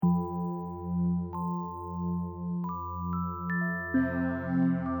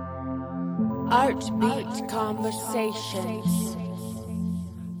Artbeat Conversations.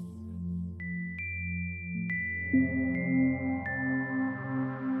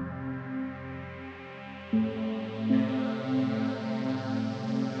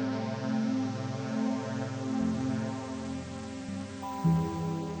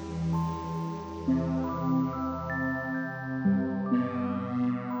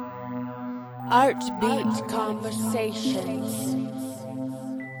 Artbeat Conversations.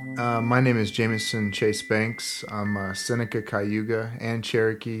 My name is Jameson Chase Banks. I'm a Seneca, Cayuga, and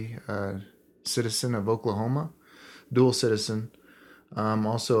Cherokee citizen of Oklahoma, dual citizen. I'm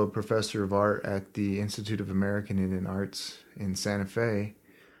also a professor of art at the Institute of American Indian Arts in Santa Fe.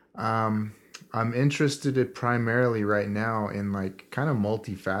 I'm interested primarily right now in like kind of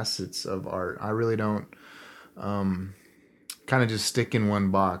multifacets of art. I really don't kind of just stick in one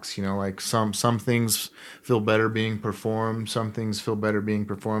box, like some things feel better being performed, some things feel better being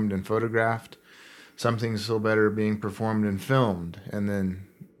performed and photographed, some things feel better being performed and filmed, and then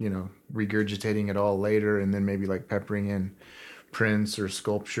regurgitating it all later, and then maybe like peppering in prints or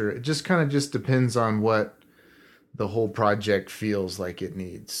sculpture. It just kind of just depends on what the whole project feels like it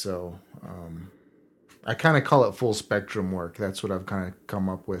needs. So I kind of call it full spectrum work. That's what I've kind of come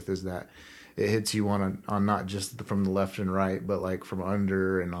up with, is that it hits you on not just from the left and right, but like from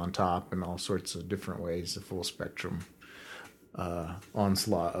under and on top and all sorts of different ways, a full spectrum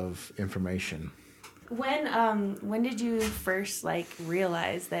onslaught of information. When did you first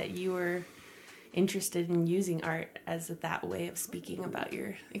realize that you were interested in using art as that way of speaking about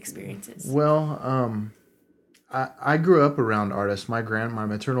your experiences? Well, I grew up around artists. My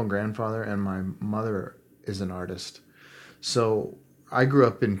maternal grandfather and my mother is an artist. So I grew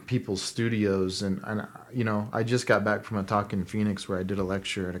up in people's studios, and I just got back from a talk in Phoenix where I did a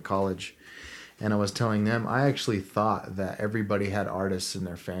lecture at a college, and I was telling them I actually thought that everybody had artists in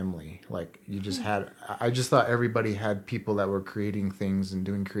their family. Like I just thought everybody had people that were creating things and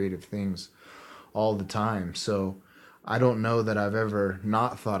doing creative things all the time. So I don't know that I've ever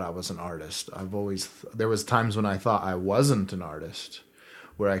not thought I was an artist. There was times when I thought I wasn't an artist,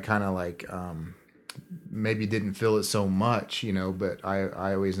 where I kind of maybe didn't feel it so much, but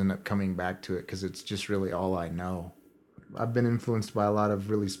I always end up coming back to it because it's just really all I know. I've been influenced by a lot of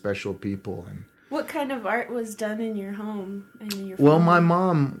really special people. And what kind of art was done in your home and in your Well, family? my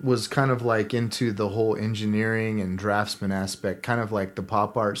mom was kind of into the whole engineering and draftsman aspect, kind of like the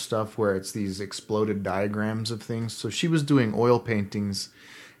pop art stuff where it's these exploded diagrams of things. So she was doing oil paintings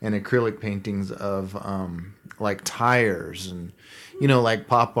and acrylic paintings of like tires and like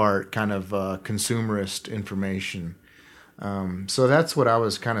pop art, kind of consumerist information. So that's what I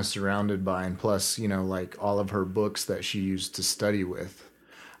was kind of surrounded by, and plus like all of her books that she used to study with.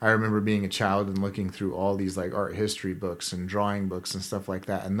 I remember being a child and looking through all these like art history books and drawing books and stuff like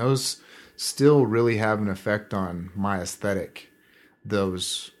that, and those still really have an effect on my aesthetic.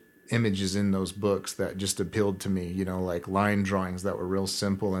 Those images in those books that just appealed to me, like line drawings that were real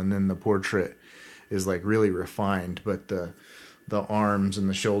simple, and then the portrait is like really refined, but the arms and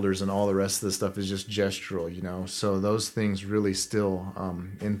the shoulders and all the rest of the stuff is just gestural, so those things really still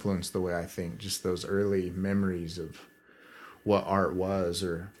influence the way I think, just those early memories of what art was.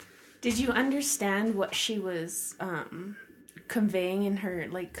 Or did you understand what she was conveying in her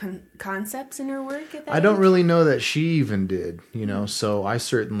concepts in her work at that I don't age? really know that she even did, so I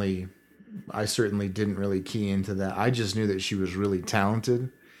certainly didn't really key into that. I just knew that she was really talented,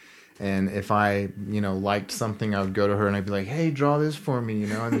 and if I liked something, I would go to her and I'd be like, hey, draw this for me,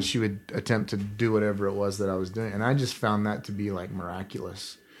 and then she would attempt to do whatever it was that I was doing, and I just found that to be like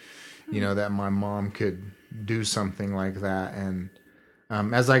miraculous, that my mom could do something like that. And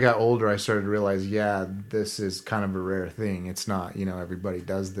as I got older, I started to realize, this is kind of a rare thing. It's not, everybody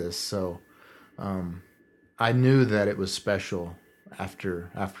does this. So I knew that it was special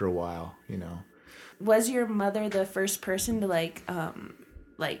after a while, Was your mother the first person to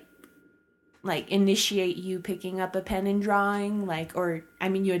initiate you picking up a pen and drawing?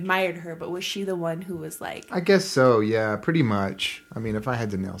 You admired her, but was she the one who was I guess so, yeah, pretty much. If I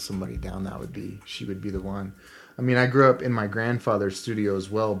had to nail somebody down, she would be the one. I grew up in my grandfather's studio as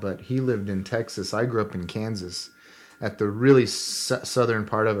well, but he lived in Texas. I grew up in Kansas, at the really southern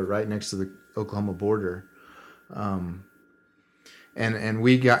part of it, right next to the Oklahoma border. And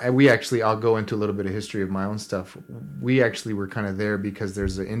we actually, I'll go into a little bit of history of my own stuff. We actually were kind of there because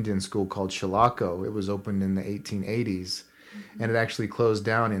there's an Indian school called Chilocco. It was opened in the 1880s, and it actually closed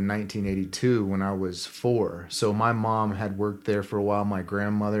down in 1982 when I was 4. So my mom had worked there for a while. My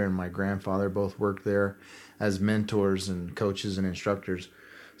grandmother and my grandfather both worked there as mentors and coaches and instructors.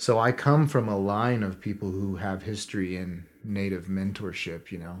 So I come from a line of people who have history in Native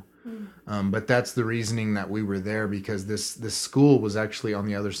mentorship, you know. But that's the reasoning that we were there, because this school was actually on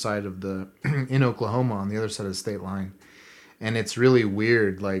the other side of in Oklahoma, on the other side of the state line. And it's really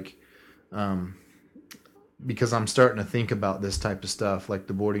weird, like, because I'm starting to think about this type of stuff, like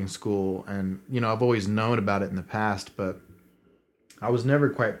the boarding school. And, you know, I've always known about it in the past, but I was never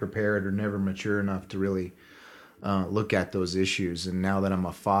quite prepared or never mature enough to really look at those issues. And now that I'm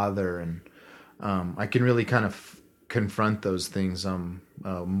a father, and I can really kind of confront those things, I'm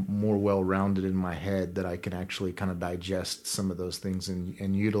more well-rounded in my head, that I can actually kind of digest some of those things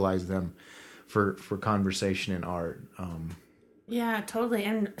and utilize them for conversation and art. Yeah, totally.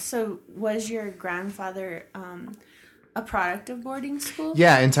 And so was your grandfather a product of boarding school?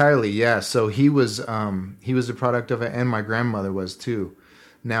 Yeah, entirely. Yeah. So he was a product of it, and my grandmother was too.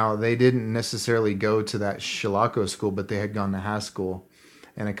 Now, they didn't necessarily go to that Chilocco school, but they had gone to Haskell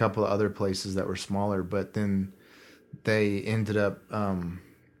and a couple of other places that were smaller. But then they ended up,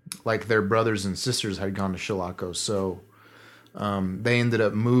 like, their brothers and sisters had gone to Chilocco. So they ended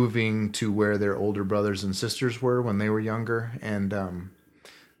up moving to where their older brothers and sisters were when they were younger. And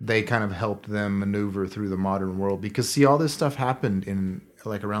they kind of helped them maneuver through the modern world. Because, see, all this stuff happened in,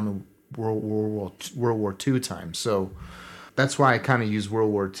 like, around the World War II time. So that's why I kind of use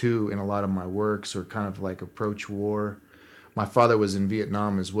World War II in a lot of my works, or kind of like approach war. My father was in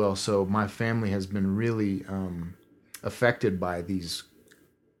Vietnam as well, so my family has been really affected by these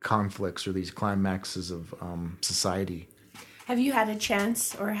conflicts, or these climaxes of society. Have you had a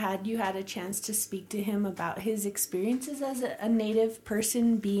chance, or had you had a chance to speak to him about his experiences as a Native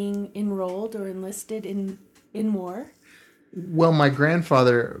person being enrolled or enlisted in war? Well, my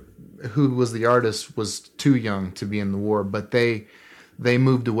grandfather, who was the artist, was too young to be in the war, but they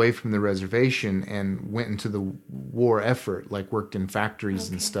moved away from the reservation and went into the war effort, like worked in factories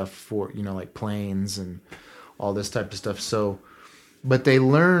and stuff for, you know, like planes and all this type of stuff. So, but they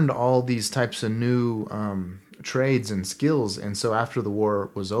learned all these types of new trades and skills. And so after the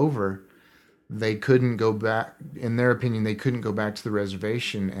war was over, they couldn't go back, in their opinion, they couldn't go back to the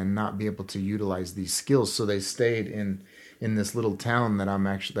reservation and not be able to utilize these skills. So they stayed in this little town that I'm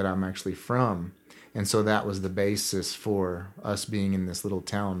actually from. And so that was the basis for us being in this little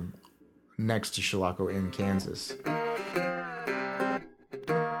town next to Chilocco in Kansas.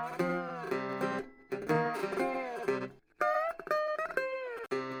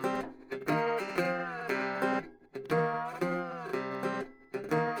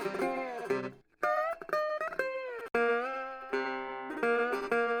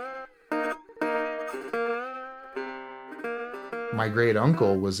 My great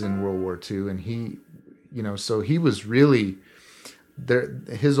uncle was in World War II, and he, you know, so he was really there.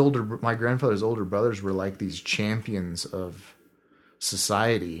 My grandfather's older brothers were like these champions of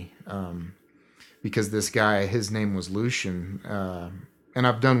society, because this guy, his name was Lucian, and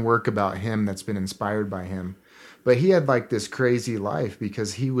I've done work about him that's been inspired by him. But he had like this crazy life,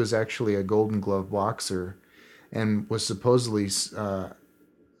 because he was actually a Golden Glove boxer and was supposedly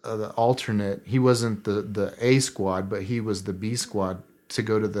the alternate. He wasn't the A squad, but he was the B squad to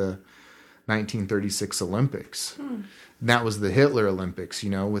go to the 1936 Olympics. And that was the Hitler Olympics, you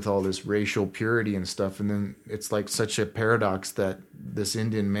know, with all this racial purity and stuff. And then it's like such a paradox that this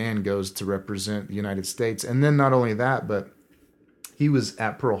Indian man goes to represent the United States. And then not only that, but he was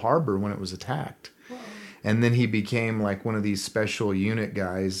at Pearl Harbor when it was attacked. And then he became like one of these special unit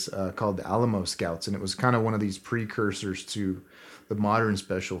guys called the Alamo Scouts. And it was kind of one of these precursors to the modern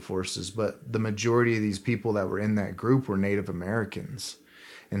special forces. But the majority of these people that were in that group were Native Americans.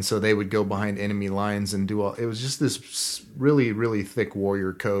 And so they would go behind enemy lines and do all, it was just this really, really thick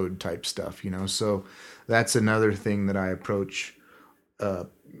warrior code type stuff, you know? So that's another thing that I approach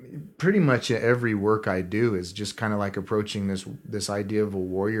pretty much every work I do, is just kind of like approaching this idea of a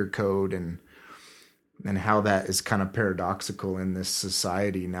warrior code and how that is kind of paradoxical in this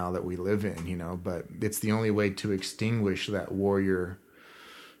society now that we live in, you know, but it's the only way to extinguish that warrior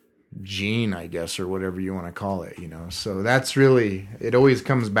gene, I guess, or whatever you want to call it, you know. So that's really, it always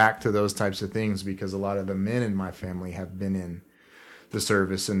comes back to those types of things, because a lot of the men in my family have been in the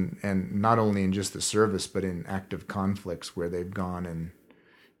service, and not only in just the service, but in active conflicts where they've gone and,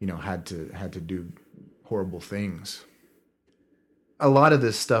 you know, had to do horrible things. A lot of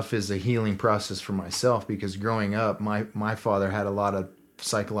this stuff is a healing process for myself, because growing up, my father had a lot of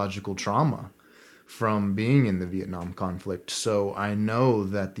psychological trauma from being in the Vietnam conflict. So I know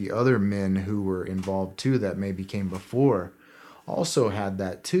that the other men who were involved too, that maybe came before, also had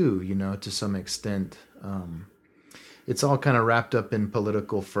that too, you know, to some extent. It's all kind of wrapped up in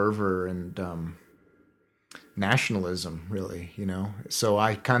political fervor and nationalism, really, you know. So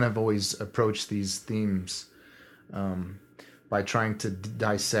I kind of always approach these themes by trying to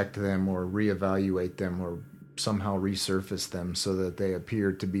dissect them or reevaluate them or somehow resurface them so that they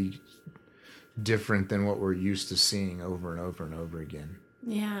appear to be different than what we're used to seeing over and over and over again.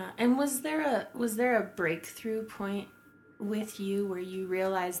 Yeah. And was there a breakthrough point with you where you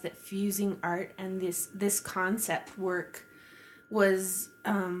realized that fusing art and this concept work was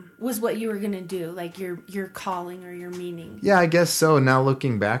what you were going to do, like your calling or your meaning? Yeah, I guess so. Now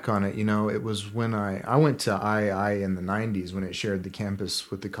looking back on it, it was when I went to IAI in the 90s when it shared the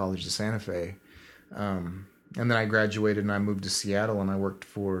campus with the College of Santa Fe. And then I graduated and I moved to Seattle and I worked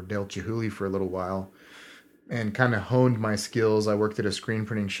for Dale Chihuly for a little while and kind of honed my skills. I worked at a screen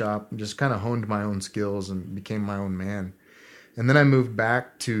printing shop and just kind of honed my own skills and became my own man. And then I moved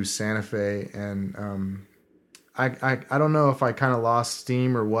back to Santa Fe and I don't know if I kind of lost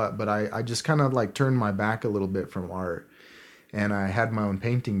steam or what, but I just kind of like turned my back a little bit from art. And I had my own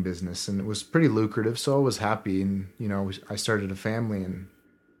painting business and it was pretty lucrative. So I was happy and, I started a family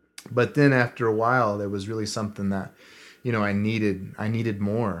but then after a while, there was really something that, I needed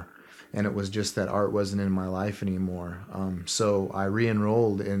more. And it was just that art wasn't in my life anymore. So I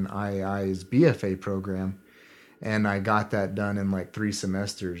re-enrolled in IAI's BFA program and I got that done in like 3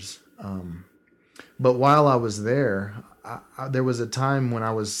 semesters. But while I was there, there was a time when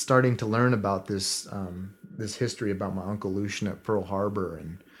I was starting to learn about this history about my Uncle Lucian at Pearl Harbor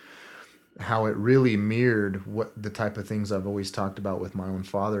and how it really mirrored what the type of things I've always talked about with my own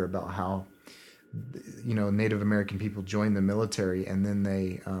father about how, Native American people join the military and then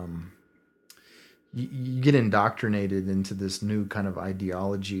they, you get indoctrinated into this new kind of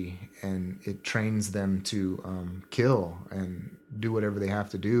ideology and it trains them to kill and do whatever they have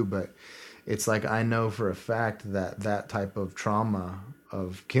to do. But it's like I know for a fact that type of trauma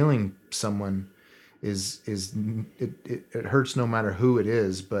of killing someone it hurts no matter who it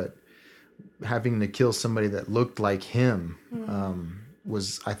is, but having to kill somebody that looked like him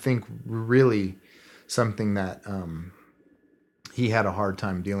was, I think, really something that he had a hard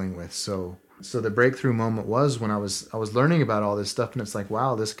time dealing with. So the breakthrough moment was when I was learning about all this stuff, and it's like,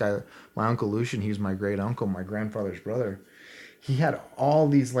 wow, this guy, my Uncle Lucian, he was my great uncle, my grandfather's brother. He had all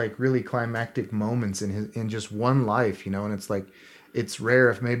these like really climactic moments in just one life, and it's like, it's rare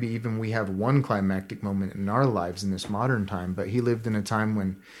if maybe even we have one climactic moment in our lives in this modern time, but he lived in a time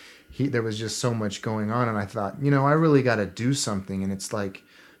when there was just so much going on. And I thought, I really got to do something. And it's like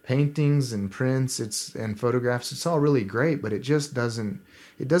paintings and prints, and photographs, it's all really great, but it just doesn't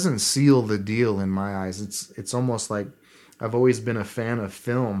seal the deal in my eyes. It's almost like I've always been a fan of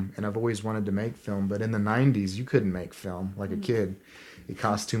film and I've always wanted to make film, but in the 90s, you couldn't make film like a kid. It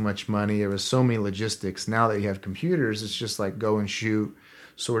cost too much money. There was so many logistics. Now that you have computers, it's just like go and shoot,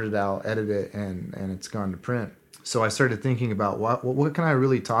 sort it out, edit it, and it's gone to print. So I started thinking about what can I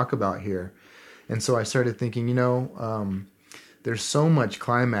really talk about here? And so I started thinking, there's so much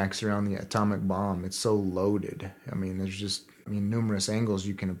climax around the atomic bomb. It's so loaded. There's numerous angles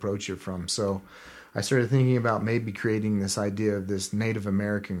you can approach it from. So I started thinking about maybe creating this idea of this Native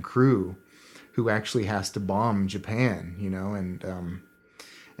American crew who actually has to bomb Japan,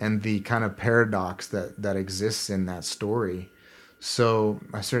 and the kind of paradox that exists in that story. So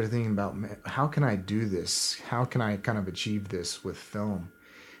I started thinking about, how can I do this? How can I kind of achieve this with film?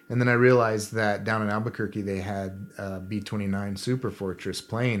 And then I realized that down in Albuquerque, they had a B-29 Super Fortress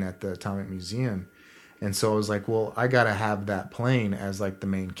plane at the Atomic Museum. And so I was like, well, I got to have that plane as like the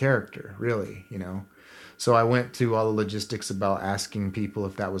main character, really, So I went to all the logistics about asking people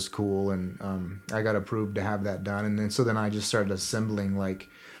if that was cool. And I got approved to have that done. And then I just started assembling like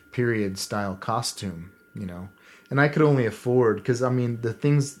period style costume, And I could only afford, because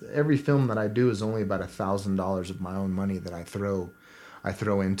every film that I do is only about $1,000 of my own money that I throw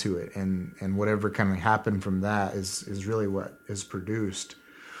into it, and whatever kind of happened from that is really what is produced.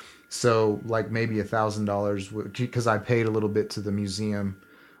 So like maybe $1,000, because I paid a little bit to the museum,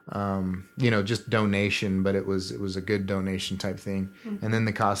 just donation, but it was a good donation type thing, and then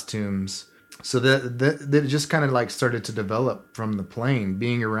the costumes. So that just kind of like started to develop from the plane,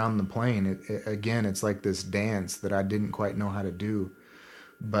 being around the plane. It's like this dance that I didn't quite know how to do.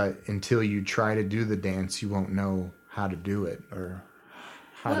 But until you try to do the dance, you won't know how to do it or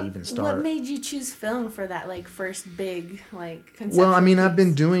how to even start. What made you choose film for that like first big like conceptual Well, piece? I've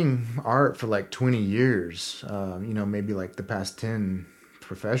been doing art for like 20 years, maybe like the past 10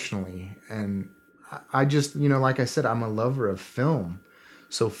 professionally. And I just, like I said, I'm a lover of film.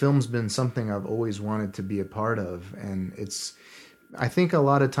 So film's been something I've always wanted to be a part of. And I think a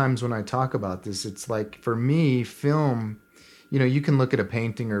lot of times when I talk about this, it's like, for me, film, you can look at a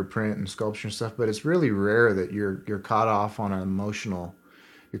painting or print and sculpture and stuff, but it's really rare that you're caught off on an emotional,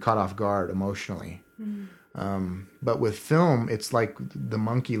 you're caught off guard emotionally. But with film, it's like the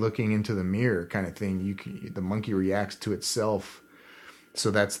monkey looking into the mirror kind of thing. The monkey reacts to itself. So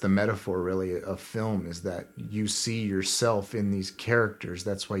that's the metaphor really of film, is that you see yourself in these characters.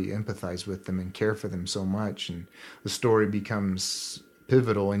 That's why you empathize with them and care for them so much. And the story becomes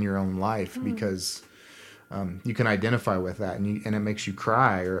pivotal in your own life because you can identify with that, and it makes you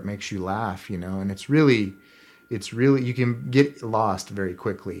cry or it makes you laugh, and it's really, you can get lost very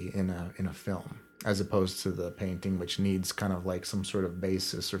quickly in a film, as opposed to the painting, which needs kind of like some sort of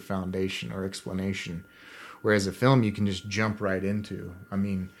basis or foundation or explanation. Whereas a film, you can just jump right into. I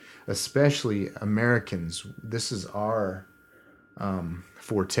mean, especially Americans, this is our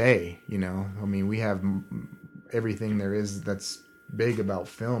forte, I mean, we have everything there is that's big about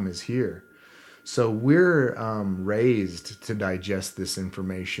film is here. So we're raised to digest this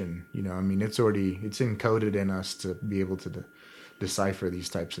information, I mean, it's encoded in us to be able to decipher these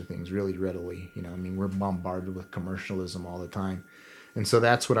types of things really readily. I mean, we're bombarded with commercialism all the time. And so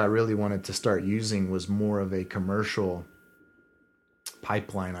that's what I really wanted to start using, was more of a commercial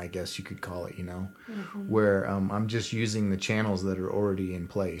pipeline, I guess you could call it, where I'm just using the channels that are already in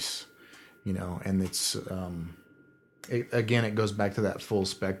place, and it's, it goes back to that full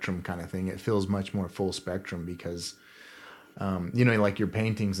spectrum kind of thing. It feels much more full spectrum because, like your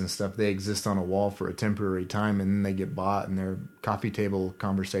paintings and stuff, they exist on a wall for a temporary time and then they get bought and they're coffee table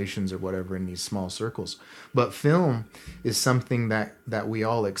conversations or whatever in these small circles. But film is something that we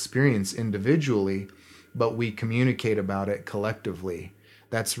all experience individually, but we communicate about it collectively.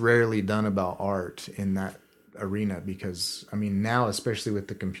 That's rarely done about art in that arena because, I mean, now, especially with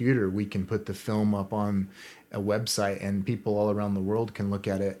the computer, we can put the film up on a website and people all around the world can look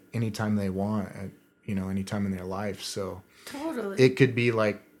at it anytime they want, anytime in their life. So totally, it could be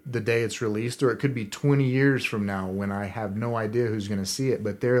like the day it's released, or it could be 20 years from now when I have no idea who's going to see it,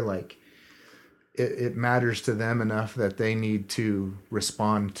 but they're like, it matters to them enough that they need to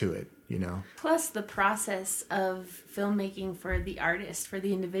respond to it, Plus the process of filmmaking for the artist, for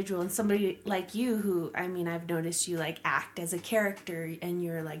the individual, and somebody like you who, I mean, I've noticed you like act as a character and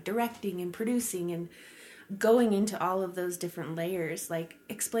you're like directing and producing and going into all of those different layers. Like,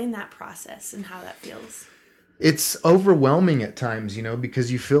 explain that process and how that feels. It's overwhelming at times,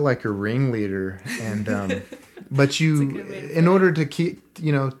 because you feel like a ringleader, and but you, in order to keep,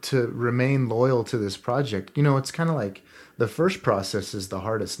 to remain loyal to this project, it's kind of like the first process is the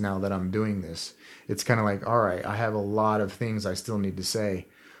hardest. Now that I'm doing this, it's kind of like, all right, I have a lot of things I still need to say,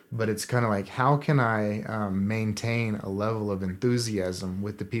 but it's kind of like, how can I maintain a level of enthusiasm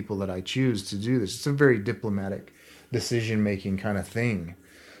with the people that I choose to do this? It's a very diplomatic decision-making kind of thing.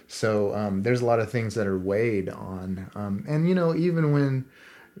 So there's a lot of things that are weighed on. And, even when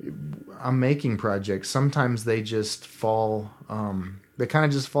I'm making projects, sometimes they just fall, they kind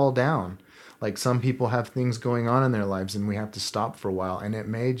of just fall down. Like some people have things going on in their lives and we have to stop for a while and it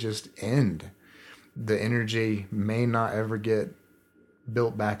may just end. The energy may not ever get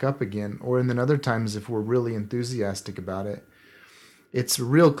built back up again. Or and then other times, if we're really enthusiastic about it, it's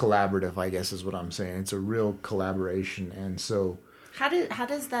real collaborative, I guess is what I'm saying. It's a real collaboration. And so how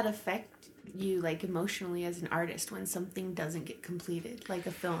does that affect you, like, emotionally as an artist when something doesn't get completed, like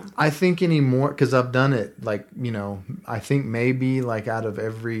a film? I think anymore, because I've done it, like, I think maybe like out of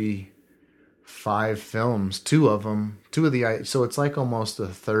every 5 films, 2 of the, so it's like almost a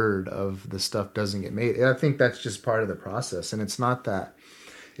third of the stuff doesn't get made. And I think that's just part of the process. And it's not that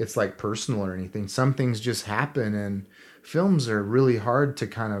it's like personal or anything. Some things just happen, and films are really hard to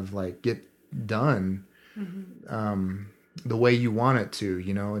kind of like get done. The way you want it to,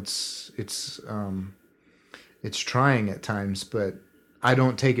 it's trying at times, but I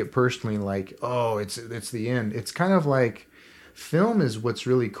don't take it personally like, oh, it's the end. It's kind of like film is what's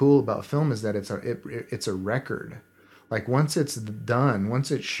really cool about film is that it's a record. Like once it's done,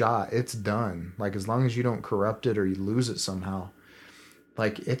 once it's shot, it's done. Like as long as you don't corrupt it or you lose it somehow,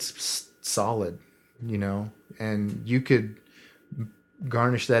 like it's solid, and you could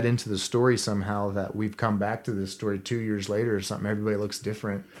garnish that into the story somehow, that we've come back to this story 2 years later or something. Everybody looks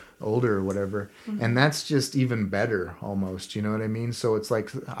different, older or whatever. And that's just even better almost, you know what I mean? So it's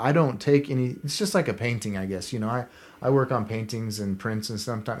like, I don't take it's just like a painting, I guess. I work on paintings and prints and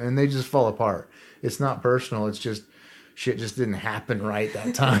sometimes, and they just fall apart. It's not personal. It's just shit just didn't happen right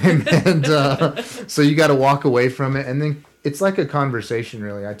that time. And so you got to walk away from it. And then it's like a conversation,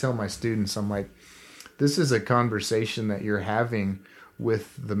 really. I tell my students, I'm like, this is a conversation that you're having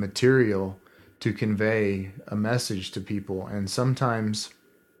with the material to convey a message to people. And sometimes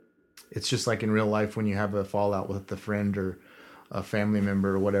it's just like in real life when you have a fallout with a friend or a family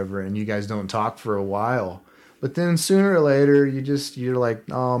member or whatever, and you guys don't talk for a while. But then sooner or later, you're like,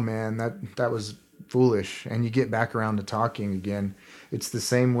 oh man, that was foolish, and you get back around to talking again. It's the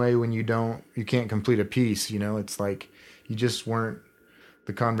same way when you can't complete a piece. It's like you just weren't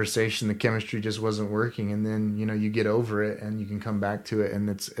the conversation, the chemistry just wasn't working, and then you get over it and you can come back to it, and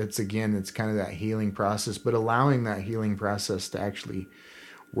it's kind of that healing process, but allowing that healing process to actually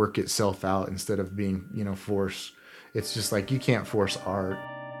work itself out instead of being force. It's just like you can't force art.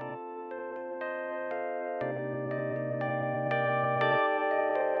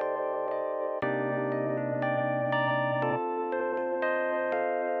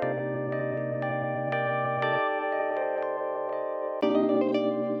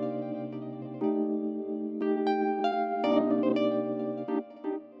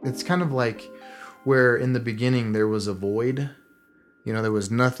 It's kind of like where in the beginning there was a void. There was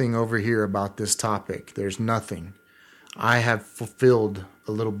nothing over here about this topic. There's nothing. I have fulfilled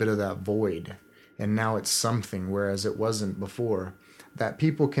a little bit of that void, and now it's something, whereas it wasn't before, that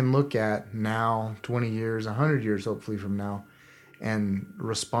people can look at now, 20 years, 100 years hopefully from now, and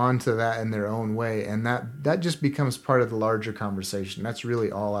respond to that in their own way, and that just becomes part of the larger conversation. That's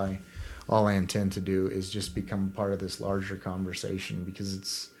really all I intend to do, is just become part of this larger conversation,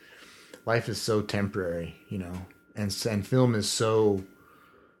 because life is so temporary, and film is so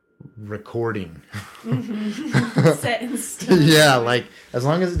recording. Mm-hmm. Set in stone. Yeah, like as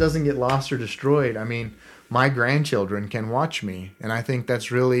long as it doesn't get lost or destroyed. I mean, my grandchildren can watch me, and I think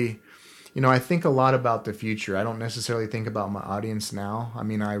that's really, I think a lot about the future. I don't necessarily think about my audience now. I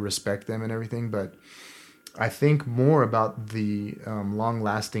mean, I respect them and everything, but I think more about the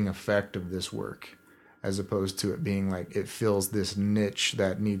long-lasting effect of this work, as opposed to it being like it fills this niche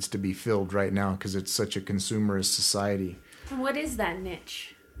that needs to be filled right now because it's such a consumerist society. What is that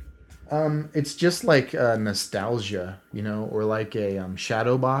niche? It's just like nostalgia, or like a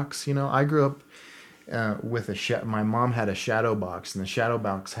shadow box. I grew up with my mom had a shadow box, and the shadow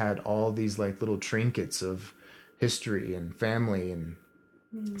box had all these like little trinkets of history and family, and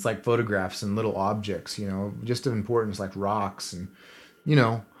it's like photographs and little objects, just of importance, like rocks and,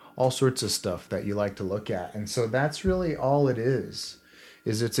 all sorts of stuff that you like to look at. And so that's really all it is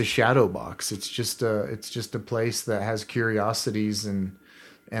it's a shadow box. It's just a place that has curiosities, and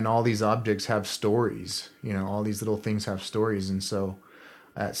all these objects have stories, all these little things have stories. And so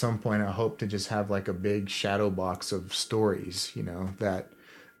at some point I hope to just have like a big shadow box of stories,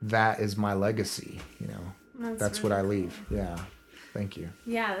 that is my legacy, that's really what I leave. Cool. Yeah. Thank you.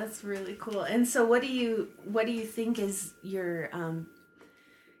 Yeah, that's really cool. And so what do you think is your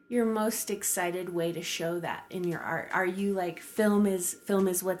most excited way to show that in your art? Are you like film is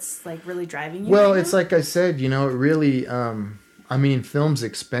what's like really driving you? Well, it's like I said, it really, film's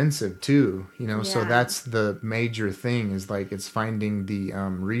expensive too, so that's the major thing, is like it's finding the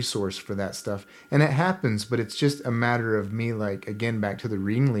resource for that stuff. And it happens, but it's just a matter of me, like, again, back to the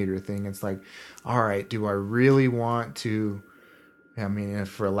ringleader thing. It's like, all right, do I really want to,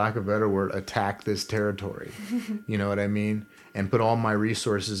 for lack of a better word, attack this territory? You know what I mean? And put all my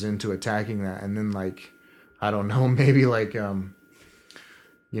resources into attacking that, and then like, I don't know, maybe like,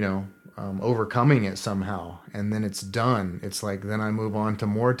 overcoming it somehow, and then it's done. It's like, then I move on to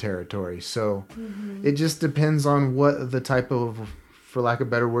more territory. So it just depends on what the type of, for lack of a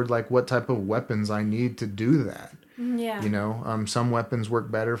better word, like what type of weapons I need to do that. Yeah. Some weapons work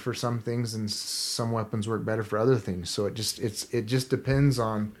better for some things, and some weapons work better for other things. So it just depends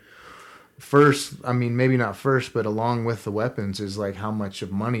on, first, maybe not first, but along with the weapons is like, how much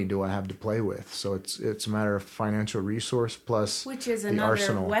of money do I have to play with? So it's a matter of financial resource plus which is the another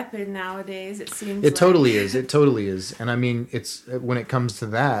arsenal. Weapon nowadays, it seems. It totally is. It totally is. And it's when it comes to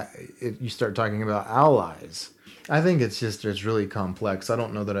that, you start talking about allies. I think it's really complex. I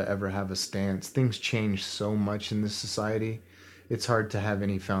don't know that I ever have a stance. Things change so much in this society. It's hard to have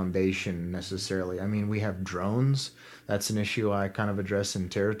any foundation necessarily. We have drones. That's an issue I kind of address in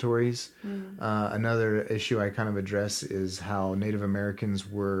Territories. Another issue I kind of address is how Native Americans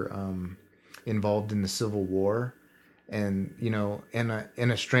were involved in the Civil War. And,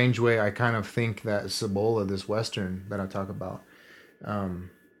 in a strange way, I kind of think that Cibola, this Western that I talk about,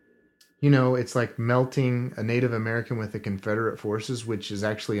 it's like melting a Native American with the Confederate forces, which is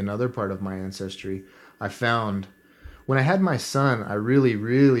actually another part of my ancestry. I found when I had my son, I really,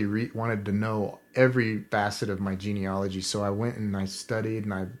 really wanted to know every facet of my genealogy. So I went and I studied,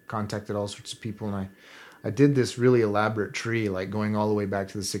 and I contacted all sorts of people, and I did this really elaborate tree, like going all the way back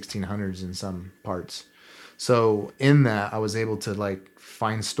to the 1600s in some parts. So in that, I was able to like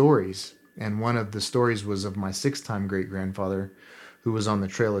find stories. And one of the stories was of my 6th-time great-grandfather, who was on the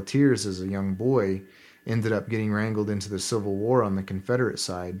Trail of Tears as a young boy, ended up getting wrangled into the Civil War on the Confederate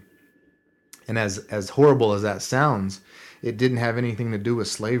side. And as horrible as that sounds, it didn't have anything to do with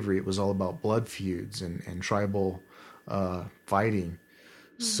slavery. It was all about blood feuds and tribal fighting.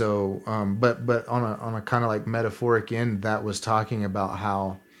 So, but on a kind of like metaphoric end, that was talking about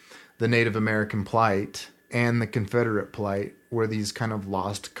how the Native American plight and the Confederate plight were these kind of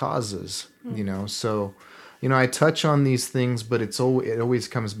lost causes, you know. So, you know, I touch on these things, but it always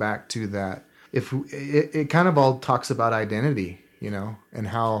comes back to that. It kind of all talks about identity, you know, and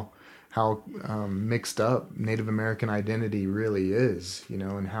how mixed up Native American identity really is, you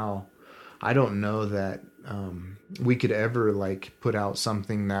know, and how I don't know that we could ever like put out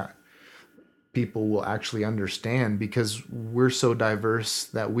something that people will actually understand, because we're so diverse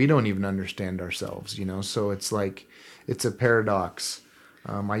that we don't even understand ourselves, you know. So it's like, it's a paradox.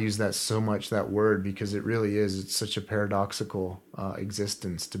 I use that so much, that word, because it really is. It's such a paradoxical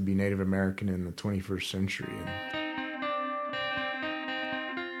existence to be Native American in the 21st century.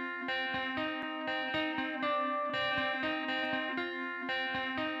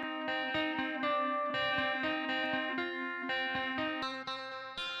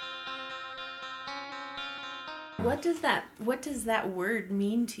 What does that word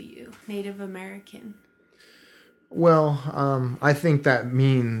mean to you, Native American? Well, I think that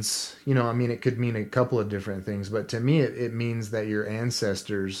means, you know, I mean, it could mean a couple of different things, but to me, it means that your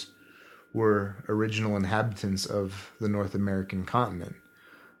ancestors were original inhabitants of the North American continent.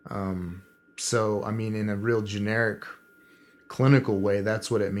 So, I mean, in a real generic, clinical way,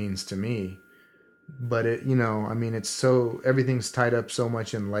 that's what it means to me. But it, you know, I mean, everything's tied up so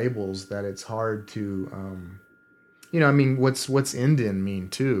much in labels that it's hard to, you know, I mean, what's Indian mean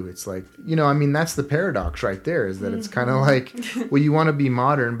too? It's like, you know, I mean, that's the paradox right there, is that it's kind of like, well, you want to be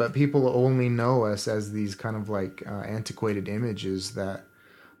modern, but people only know us as these kind of like antiquated images that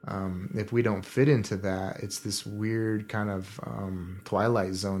if we don't fit into that, it's this weird kind of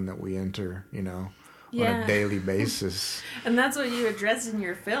twilight zone that we enter, you know, on a daily basis. And that's what you address in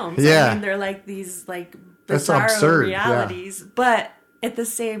your films. Yeah. I mean, they're like these like bizarre realities, but at the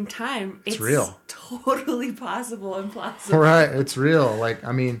same time, it's real. Totally possible and plausible. Right, it's real. Like,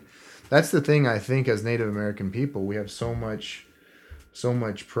 I mean, that's the thing. I think as Native American people, we have so much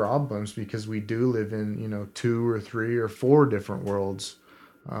problems because we do live in, you know, 2 or 3 or 4 different worlds,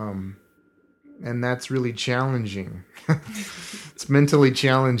 and that's really challenging. It's mentally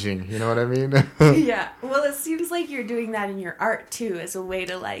challenging. You know what I mean? Yeah. Well, it seems like you're doing that in your art too, as a way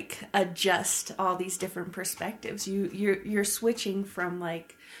to like adjust all these different perspectives. You're switching from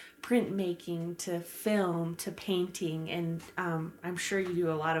like printmaking to film to painting, and I'm sure you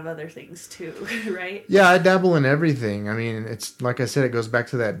do a lot of other things too, right? Yeah, I dabble in everything. I mean, it's like I said, it goes back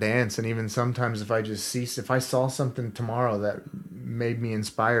to that dance, and even sometimes if I saw something tomorrow that made me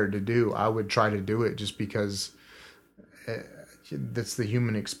inspired to do, I would try to do it, just because that's the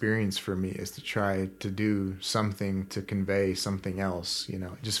human experience for me, is to try to do something to convey something else. You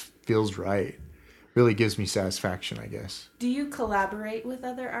know, it just feels right. Really gives me satisfaction, I guess. Do you collaborate with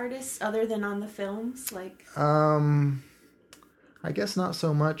other artists other than on the films? Like, I guess not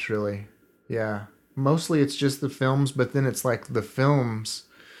so much, really. Yeah, mostly it's just the films, but then it's like the films,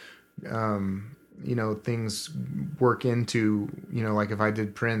 you know, things work into, you know, like if I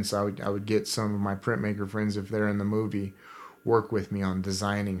did prints, I would get some of my printmaker friends, if they're in the movie, work with me on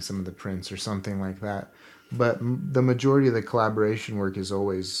designing some of the prints or something like that. But the majority of the collaboration work is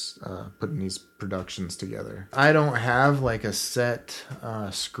always putting these productions together. I don't have like a set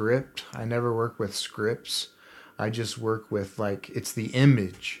script. I never work with scripts. I just work with like, it's the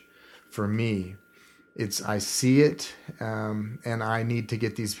image for me. I see it, and I need to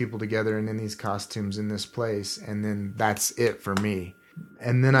get these people together and in these costumes in this place, and then that's it for me.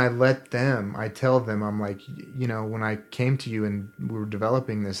 And then I tell them, I'm like, you know, when I came to you and we were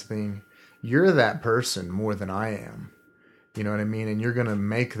developing this thing, you're that person more than I am. You know what I mean? And you're going to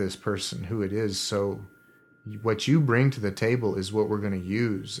make this person who it is. So what you bring to the table is what we're going to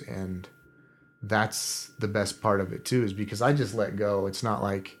use. And that's the best part of it too, is because I just let go. It's not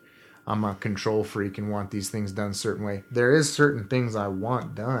like I'm a control freak and want these things done a certain way. There is certain things I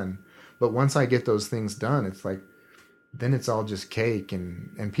want done, but once I get those things done, it's like, then it's all just cake,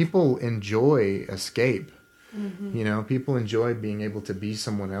 and people enjoy escape. Mm-hmm. You know, people enjoy being able to be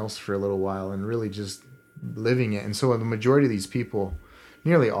someone else for a little while and really just living it. And so the majority of these people,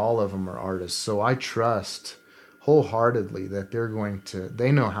 nearly all of them are artists. So I trust wholeheartedly that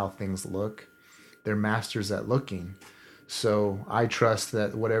they know how things look. They're masters at looking. So I trust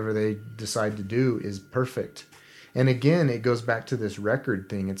that whatever they decide to do is perfect. And again, it goes back to this record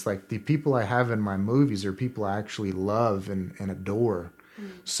thing. It's like the people I have in my movies are people I actually love and adore.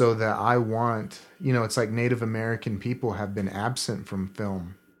 So that I want, you know, it's like Native American people have been absent from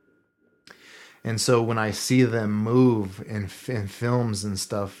film. And so when I see them move in films and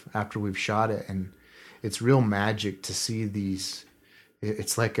stuff after we've shot it, and it's real magic to see these.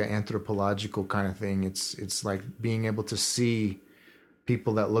 It's like an anthropological kind of thing. It's like being able to see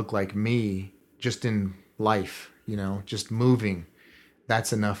people that look like me just in life, just moving.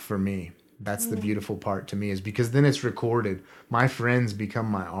 That's enough for me. That's the beautiful part to me, is because then it's recorded. My friends become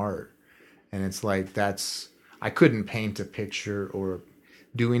my art. And it's like, I couldn't paint a picture or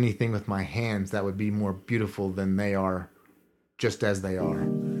do anything with my hands that would be more beautiful than they are, just as they are.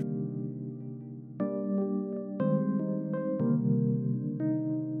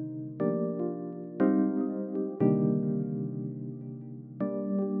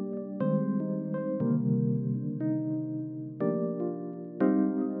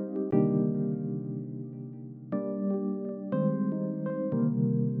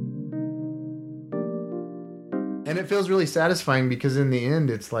 And it feels really satisfying because in the end,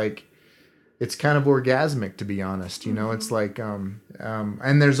 it's like, it's kind of orgasmic, to be honest. It's like,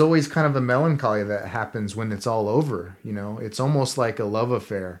 and there's always kind of a melancholy that happens when it's all over. It's almost like a love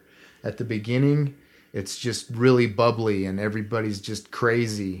affair. At the beginning, it's just really bubbly and everybody's just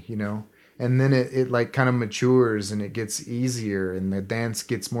crazy, and then it like kind of matures and it gets easier and the dance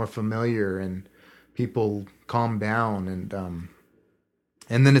gets more familiar and people calm down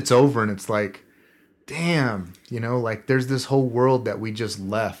and then it's over and it's like, damn, like there's this whole world that we just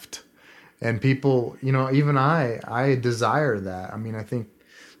left. And people, even I desire that. I mean, I think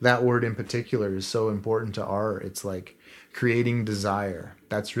that word in particular is so important to art. It's like creating desire.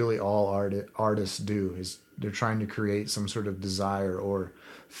 That's really all artists do, is they're trying to create some sort of desire or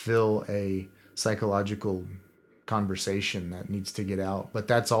fill a psychological conversation that needs to get out. But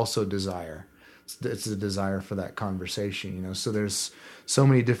that's also desire. It's a desire for that conversation, So there's so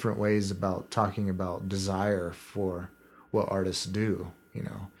many different ways about talking about desire for what artists do,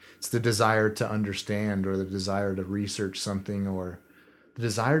 It's the desire to understand, or the desire to research something, or the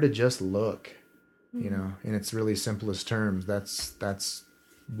desire to just look, in its really simplest terms. That's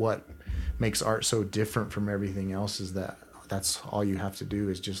what makes art so different from everything else, is that's all you have to do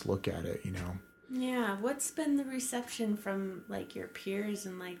is just look at it, Yeah, what's been the reception from like your peers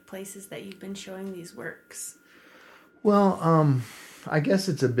and like places that you've been showing these works? Well, I guess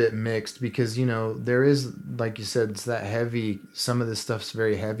it's a bit mixed because, there is, like you said, it's that heavy. Some of this stuff's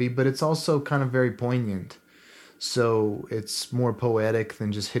very heavy, but it's also kind of very poignant. So it's more poetic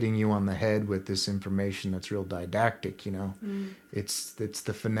than just hitting you on the head with this information that's real didactic, It's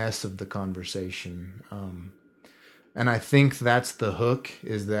the finesse of the conversation. And I think that's the hook,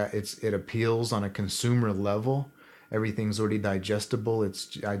 is that it appeals on a consumer level. Everything's already digestible.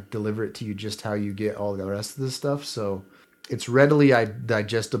 I deliver it to you just how you get all the rest of the stuff. So it's readily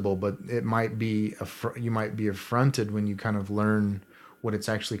digestible, but it might be you might be affronted when you kind of learn what it's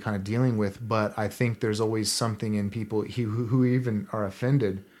actually kind of dealing with. But I think there's always something in people who even are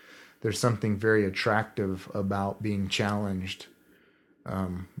offended. There's something very attractive about being challenged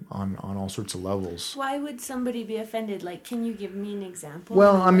on all sorts of levels. Why would somebody be offended? Like, can you give me an example?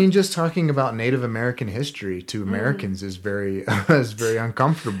 Well, I mean, just talking about Native American history to Americans is very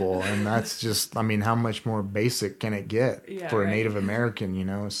uncomfortable, and that's just, I mean, how much more basic can it get for a Native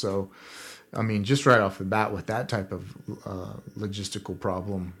American, So, I mean, just right off the bat with that type of logistical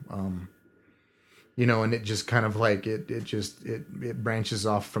problem, and it just kind of like it branches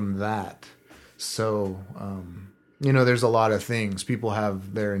off from that. So, there's a lot of things. People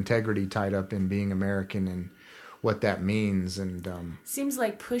have their integrity tied up in being American and what that means. And seems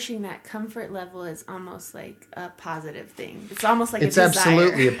like pushing that comfort level is almost like a positive thing. It's almost like it's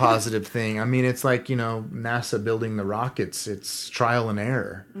absolutely a positive thing. I mean, it's like, NASA building the rockets. It's trial and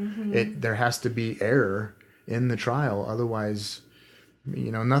error. Mm-hmm. There has to be error in the trial. Otherwise,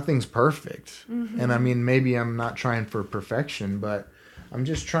 nothing's perfect. Mm-hmm. And I mean, maybe I'm not trying for perfection, but I'm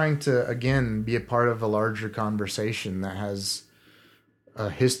just trying to, again, be a part of a larger conversation that has a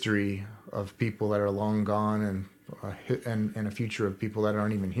history of people that are long gone and a future of people that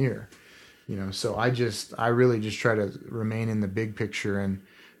aren't even here. So I really just try to remain in the big picture and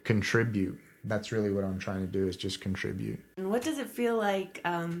contribute. That's really what I'm trying to do, is just contribute. And what does it feel like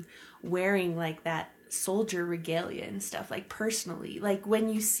wearing like that soldier regalia and stuff, like personally, like when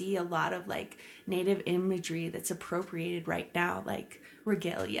you see a lot of like Native imagery that's appropriated right now, like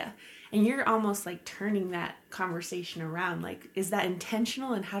regalia, and you're almost like turning that conversation around, like, is that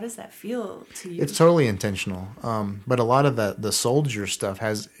intentional, and how does that feel to you? It's totally intentional, but a lot of the soldier stuff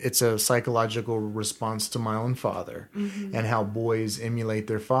it's a psychological response to my own father, and how boys emulate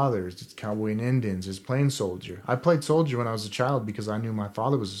their fathers. It's Cowboy and Indians, it's playing soldier. I played soldier when I was a child because I knew my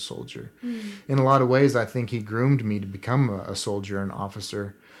father was a soldier. In a lot of ways, I think he groomed me to become a soldier, an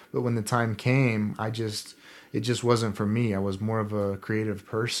officer. But when the time came, it just wasn't for me. I was more of a creative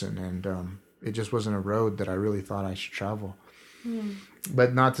person, and it just wasn't a road that I really thought I should travel.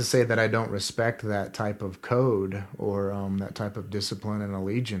 But not to say that I don't respect that type of code or that type of discipline and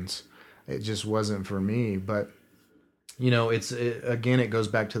allegiance. It just wasn't for me. But again, it goes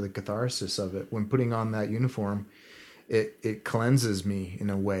back to the catharsis of it. When putting on that uniform, it cleanses me in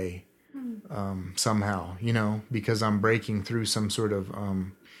a way, somehow, because I'm breaking through some sort of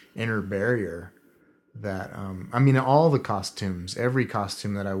inner barrier that, all the costumes, every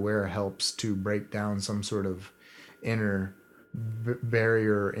costume that I wear helps to break down some sort of inner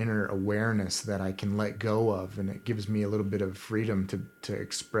barrier, inner awareness that I can let go of. And it gives me a little bit of freedom to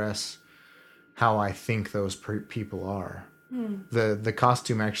express how I think those people are. The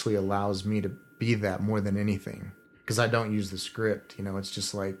costume actually allows me to be that more than anything, because I don't use the script. It's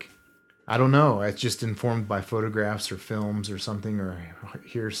just like, I don't know, it's just informed by photographs or films or something, or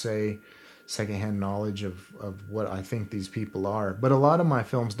hearsay, secondhand knowledge of what I think these people are. But a lot of my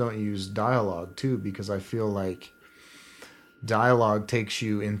films don't use dialogue too, because I feel like dialogue takes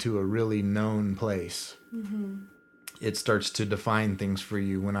you into a really known place. It starts to define things for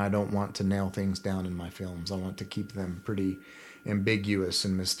you when I don't want to nail things down in my films. I want to keep them pretty ambiguous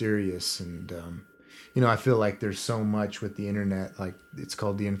and mysterious. And, I feel like there's so much with the internet, like it's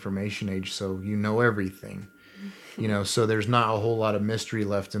called the information age. So everything, so there's not a whole lot of mystery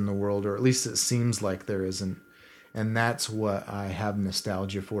left in the world, or at least it seems like there isn't. And that's what I have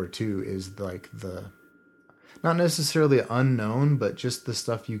nostalgia for too, is like not necessarily unknown, but just the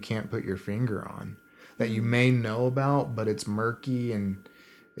stuff you can't put your finger on, that you may know about, but it's murky and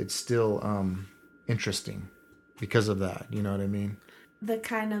it's still interesting because of that. You know what I mean? The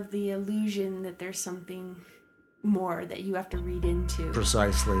kind of the illusion that there's something more that you have to read into.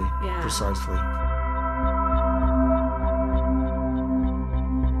 Precisely. Yeah. Precisely.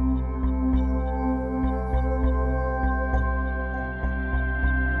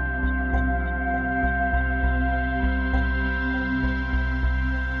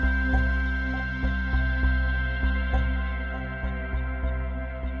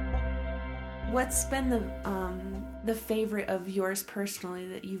 What's been the favorite of yours personally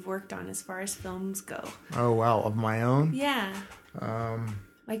that you've worked on as far as films go? Oh wow, of my own? Yeah.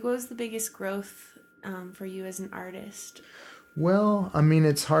 What was the biggest growth for you as an artist? Well,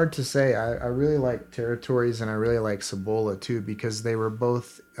 it's hard to say. I really like Territories, and I really like Cibola too, because they were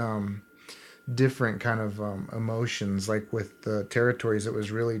both different kind of emotions. Like with the Territories, it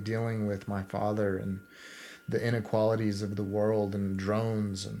was really dealing with my father and the inequalities of the world and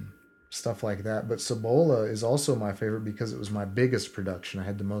drones and stuff like that. But Cibola is also my favorite because it was my biggest production. I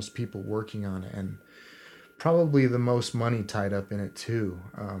had the most people working on it, and probably the most money tied up in it too.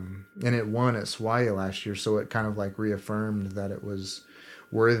 And it won at SWAIA last year, so it kind of like reaffirmed that it was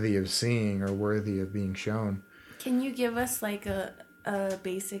worthy of seeing or worthy of being shown. Can you give us like a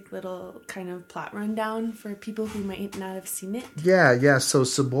basic little kind of plot rundown for people who might not have seen it? Yeah. So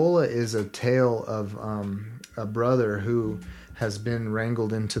Cibola is a tale of a brother who has been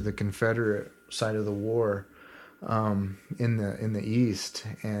wrangled into the Confederate side of the war in the East,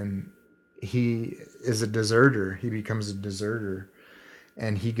 and he is a deserter. He becomes a deserter,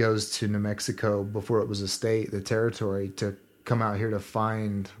 and he goes to New Mexico before it was a state, the territory, to come out here to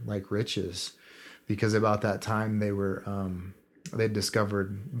find like riches, because about that time they'd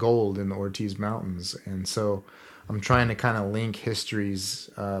discovered gold in the Ortiz Mountains. And so I'm trying to kind of link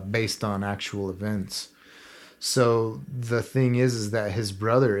histories based on actual events. So the thing is that his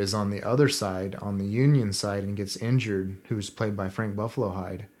brother is on the other side, on the Union side, and gets injured, who's played by Frank Buffalo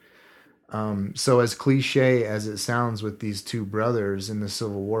Hyde. So as cliche as it sounds, with these two brothers in the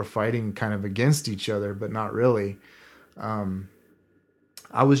Civil War fighting kind of against each other, but not really, I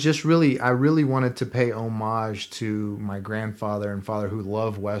really wanted to pay homage to my grandfather and father, who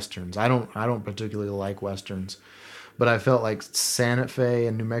love Westerns. I don't particularly like Westerns, but I felt like Santa Fe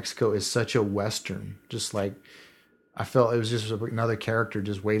and New Mexico is such a Western. Just like, I felt it was just another character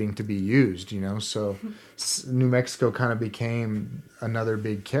just waiting to be used, So New Mexico kind of became another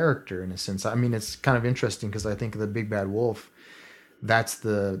big character in a sense. It's kind of interesting because I think of the Big Bad Wolf. That's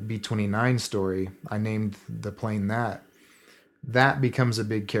the B-29 story. I named the plane that. That becomes a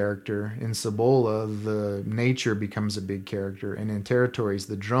big character. In Cibola, the nature becomes a big character. And in Territories,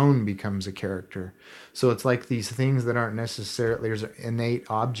 the drone becomes a character. So it's like these things that aren't necessarily, there's innate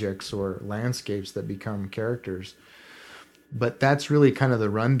objects or landscapes that become characters. But that's really kind of the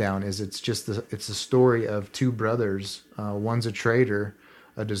rundown. It's a story of two brothers. One's a trader,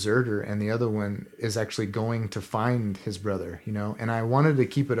 a deserter, and the other one is actually going to find his brother, you know. And I wanted to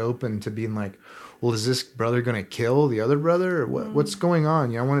keep it open to being like, well, is this brother going to kill the other brother, or what's going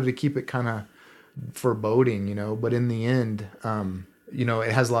on? You know, I wanted to keep it kind of foreboding, you know. But in the end, you know,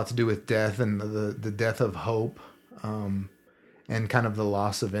 it has a lot to do with death and the death of hope, and kind of the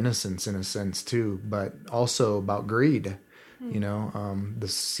loss of innocence in a sense too, but also about greed. You know, the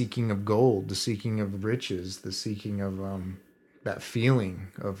seeking of gold, the seeking of riches, the seeking of that feeling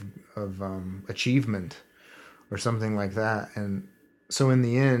of achievement or something like that. And so in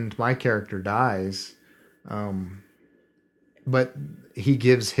the end, my character dies, but he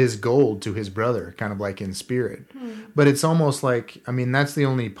gives his gold to his brother, kind of like in spirit. But it's almost like, I mean, that's the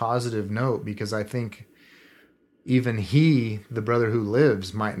only positive note, because I think even he, the brother who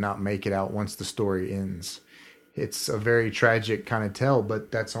lives, might not make it out once the story ends. It's a very tragic kind of tale,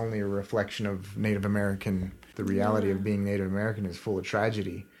 but that's only a reflection of Native American. The reality of being Native American is full of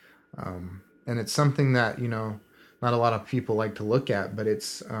tragedy. And it's something that, you know, not a lot of people like to look at, but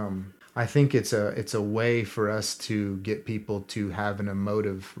it's, I think it's a way for us to get people to have an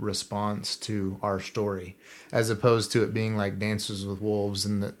emotive response to our story, as opposed to it being like Dances with Wolves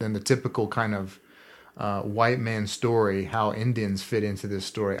and the typical kind of white man story, how Indians fit into this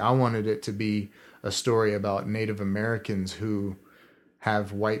story. I wanted it to be a story about Native Americans who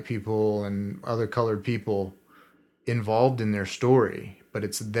have white people and other colored people involved in their story, but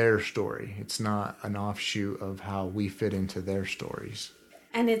it's their story. It's not an offshoot of how we fit into their stories.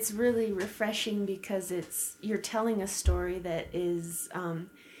 And it's really refreshing because you're telling a story that is,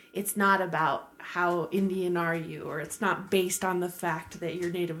 it's not about how Indian are you, or it's not based on the fact that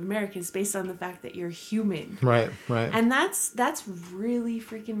you're Native American. It's based on the fact that you're human. Right. And that's really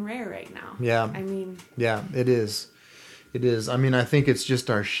freaking rare right now. Yeah. I mean. Yeah, it is. It is. I mean, I think it's just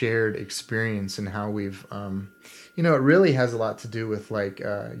our shared experience and how we've, you know, it really has a lot to do with like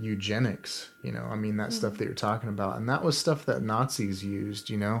eugenics, you know, I mean, that stuff that you're talking about. And that was stuff that Nazis used,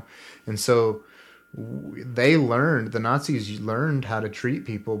 you know. And so the Nazis learned how to treat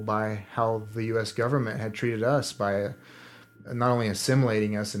people by how the U.S. government had treated us, by not only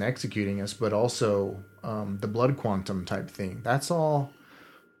assimilating us and executing us, but also the blood quantum type thing. That's all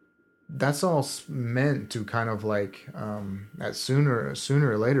meant to kind of like sooner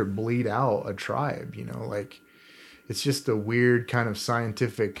or later bleed out a tribe, you know. Like, it's just a weird kind of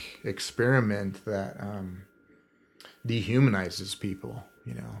scientific experiment that dehumanizes people,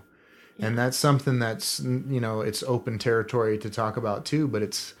 you know. And that's something that's, you know, it's open territory to talk about too, but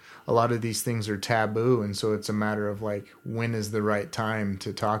it's, a lot of these things are taboo. And so it's a matter of like, when is the right time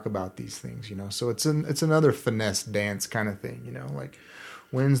to talk about these things, you know? So it's another finesse dance kind of thing, you know, like,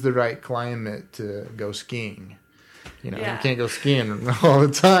 when's the right climate to go skiing? You know, you can't go skiing all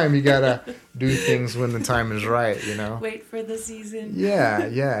the time. You gotta do things when the time is right, you know? Wait for the season.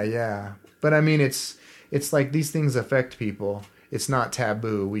 Yeah. But I mean, it's like these things affect people. It's not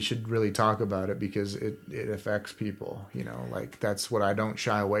taboo. We should really talk about it because it affects people, you know, like that's what I don't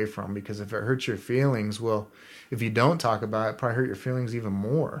shy away from, because if it hurts your feelings, well, if you don't talk about it, probably hurt your feelings even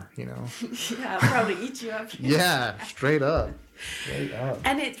more, you know? Yeah, probably eat you up. Yeah, straight up. Straight up.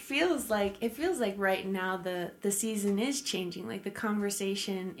 And it feels like right now the season is changing. Like the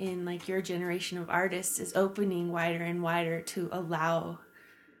conversation in like your generation of artists is opening wider and wider to allow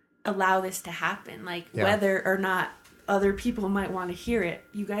this to happen. Like whether or not other people might want to hear it,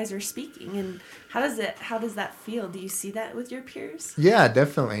 you guys are speaking. And how does that feel? Do you see that with your peers? Yeah,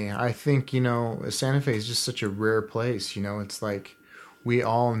 definitely. I think, you know, Santa Fe is just such a rare place. You know, it's like we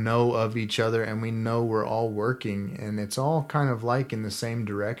all know of each other and we know we're all working, and it's all kind of like in the same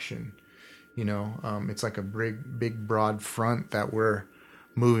direction. You know, it's like a big broad front that we're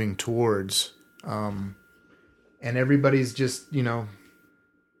moving towards. And everybody's just, you know,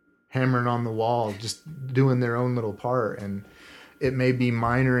 hammering on the wall, just doing their own little part. And it may be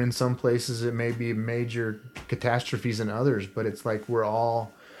minor in some places, it may be major catastrophes in others, but it's like we're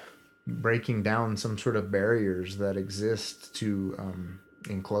all breaking down some sort of barriers that exist to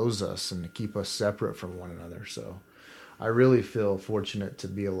enclose us and to keep us separate from one another. So I really feel fortunate to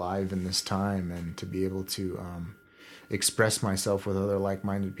be alive in this time and to be able to express myself with other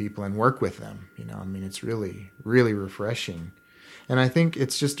like-minded people and work with them. You know, I mean, it's really, really refreshing. And I think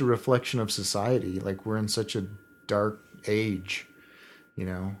it's just a reflection of society. Like, we're in such a dark age, you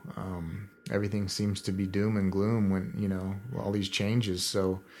know. Everything seems to be doom and gloom when, you know, all these changes.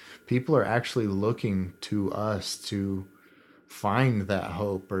 So people are actually looking to us to find that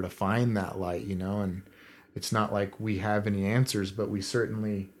hope or to find that light, you know. And it's not like we have any answers, but we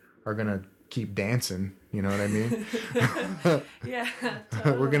certainly are going to keep dancing. You know what I mean? Yeah, We're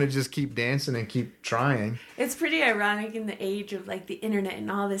totally. going to just keep dancing and keep trying. It's pretty ironic in the age of like the internet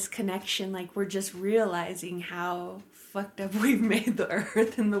and all this connection. Like we're just realizing how fucked up we've made the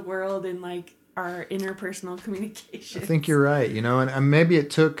earth and the world and like our interpersonal communication. I think you're right, you know, and maybe it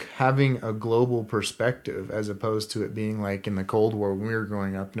took having a global perspective as opposed to it being like in the Cold War when we were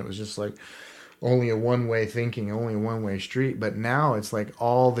growing up and it was just like only a one-way thinking, only a one-way street. But now it's like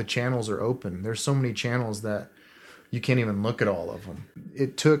all the channels are open. There's so many channels that you can't even look at all of them.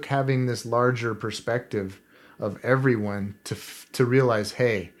 It took having this larger perspective of everyone to realize,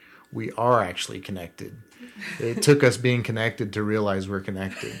 hey, we are actually connected. It took us being connected to realize we're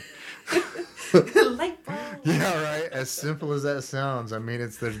connected. Light bulb. Yeah, right. As simple as that sounds, I mean,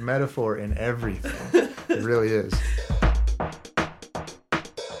 there's metaphor in everything. It really is.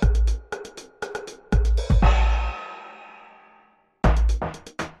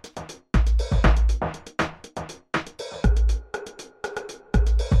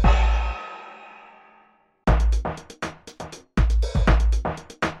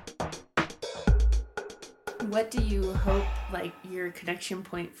 What do you hope like your connection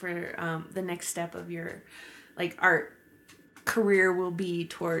point for the next step of your like art career will be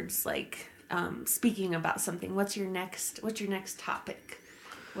towards like speaking about something? What's your next topic?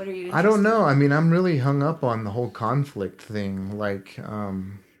 What are you I don't know. I mean, I'm really hung up on the whole conflict thing. Like,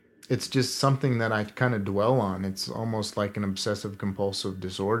 it's just something that I kind of dwell on. It's almost like an obsessive compulsive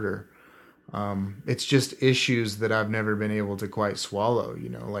disorder. It's just issues that I've never been able to quite swallow, you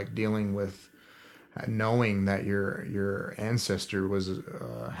know, like dealing with knowing that your ancestor was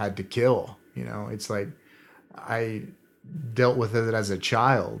had to kill. You know, it's like I dealt with it as a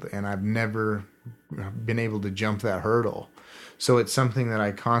child and I've never been able to jump that hurdle. So it's something that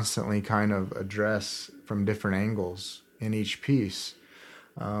I constantly kind of address from different angles in each piece.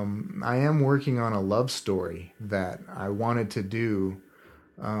 I am working on a love story that I wanted to do,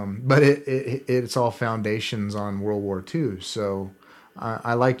 but it's all foundations on World War II. So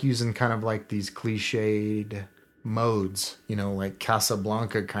I like using kind of like these cliched modes, you know, like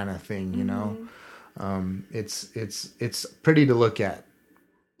Casablanca kind of thing, you know. It's pretty to look at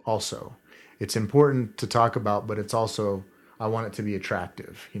also. It's important to talk about, but it's also, I want it to be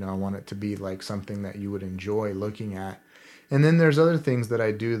attractive. You know, I want it to be like something that you would enjoy looking at. And then there's other things that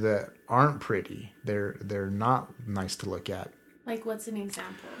I do that aren't pretty. They're not nice to look at. Like what's an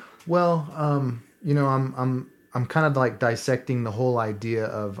example? Well, you know, I'm kind of like dissecting the whole idea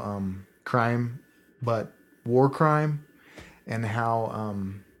of crime, but war crime, and how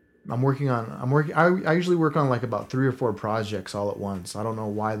I usually work on like about 3 or 4 projects all at once. I don't know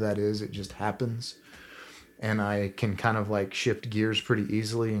why that is. It just happens. And I can kind of like shift gears pretty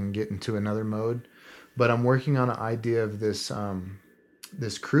easily and get into another mode. But I'm working on an idea of this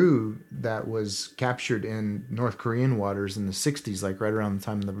crew that was captured in North Korean waters in the 60s, like right around the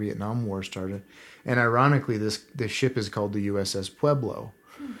time the Vietnam War started. And ironically, this ship is called the USS Pueblo.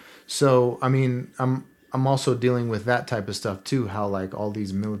 So, I mean, I'm also dealing with that type of stuff too, how like all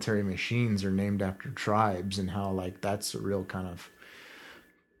these military machines are named after tribes and how like that's a real kind of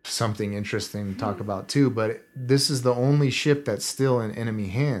something interesting to talk about too. But this is the only ship that's still in enemy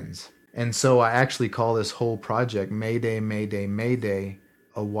hands. And so I actually call this whole project Mayday, Mayday, Mayday,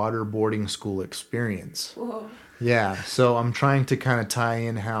 a waterboarding school experience. Whoa. Yeah, so I'm trying to kind of tie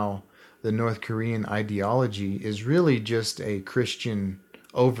in how the North Korean ideology is really just a Christian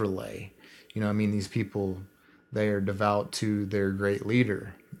overlay. You know, I mean, these people, they are devout to their great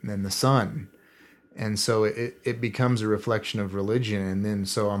leader and the sun. And so it becomes a reflection of religion. And then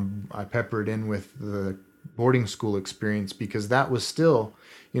so I pepper it in with the boarding school experience because that was still,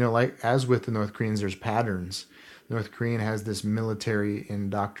 you know, like as with the North Koreans, there's patterns. North Korean has this military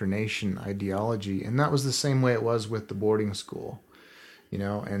indoctrination ideology, and that was the same way it was with the boarding school, you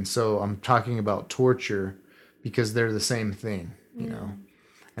know. And so I'm talking about torture because they're the same thing, you know.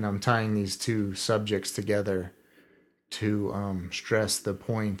 And I'm tying these two subjects together to stress the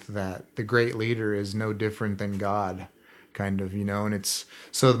point that the great leader is no different than God, kind of, you know. And it's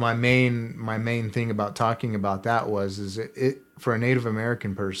so my main thing about talking about that is it for a Native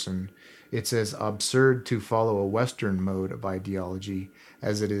American person, it's as absurd to follow a Western mode of ideology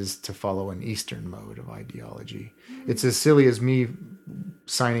as it is to follow an Eastern mode of ideology. It's as silly as me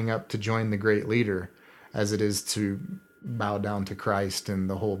signing up to join the great leader as it is to bow down to Christ and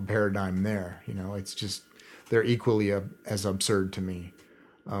the whole paradigm there. You know, it's just, they're equally as absurd to me.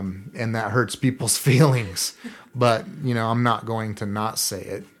 And that hurts people's feelings. But, you know, I'm not going to not say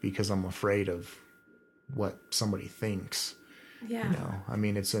it because I'm afraid of what somebody thinks. Yeah. You know, I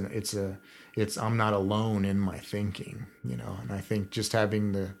mean, I'm not alone in my thinking, you know, and I think just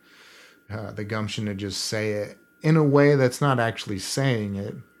having the gumption to just say it in a way that's not actually saying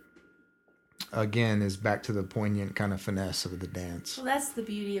it, again, is back to the poignant kind of finesse of the dance. Well, that's the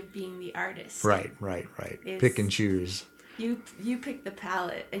beauty of being the artist. Right. Pick and choose. You pick the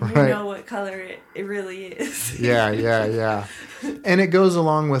palette, and Right. you know what color it really is. Yeah. And it goes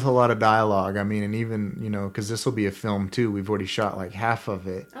along with a lot of dialogue. I mean, and even, because this will be a film too. We've already shot like half of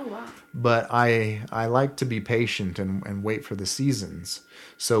it. Oh, wow. But I like to be patient and wait for the seasons.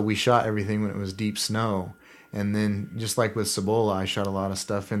 So we shot everything when it was deep snow. And then just like with Cibola, I shot a lot of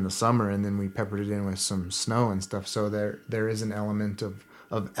stuff in the summer, and then we peppered it in with some snow and stuff. So there is an element of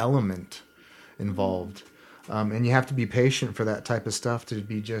element involved. And you have to be patient for that type of stuff to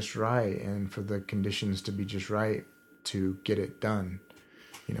be just right, and for the conditions to be just right to get it done.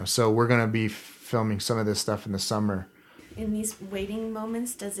 So we're going to be filming some of this stuff in the summer. In these waiting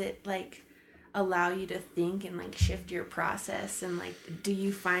moments, does it like allow you to think and like shift your process, and like do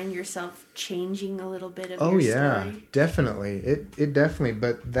you find yourself changing a little bit of your story? Definitely. It definitely,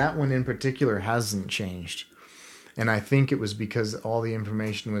 but that one in particular hasn't changed. And I think it was because all the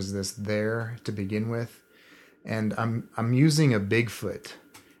information was there to begin with. And I'm using a Bigfoot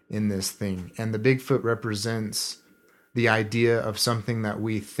in this thing, and the Bigfoot represents the idea of something that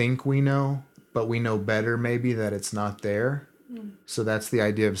we think we know, but we know better maybe that it's not there. So that's the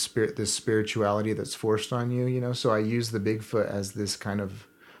idea of this spirituality that's forced on you, So I use the Bigfoot as this kind of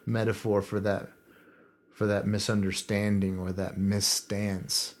metaphor for that misunderstanding or that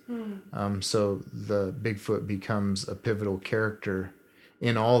misstance. So the Bigfoot becomes a pivotal character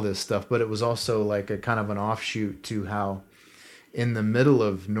in all this stuff, but it was also like a kind of an offshoot to how in the middle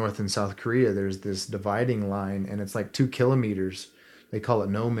of North and South Korea, there's this dividing line, and it's like 2 kilometers. They call it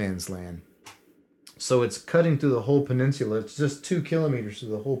no man's land. So it's cutting through the whole peninsula. It's just 2 kilometers through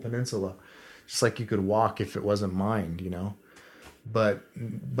the whole peninsula. Just like you could walk if it wasn't mined, But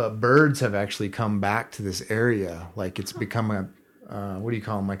birds have actually come back to this area. Like it's become a, what do you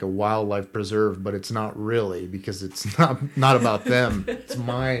call them? Like a wildlife preserve, but it's not really, because it's not about them. It's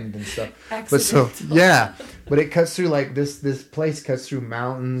mined and stuff. But it cuts through like this place cuts through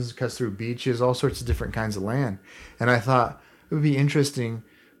mountains, cuts through beaches, all sorts of different kinds of land. And I thought it would be interesting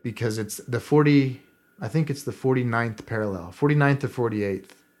because it's I think it's the 49th parallel, 49th or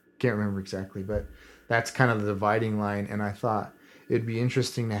 48th. Can't remember exactly, but that's kind of the dividing line. And I thought it'd be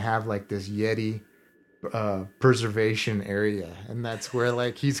interesting to have like this Yeti preservation area, and that's where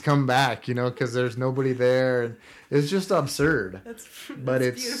like he's come back, because there's nobody there, and it's just absurd. That's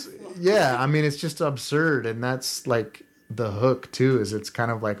it's beautiful. I mean, it's just absurd, and that's like the hook too. Is it's kind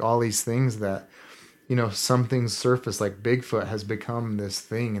of like all these things that some things surface, like Bigfoot has become this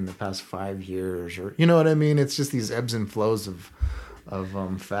thing in the past 5 years, or what I mean. It's just these ebbs and flows of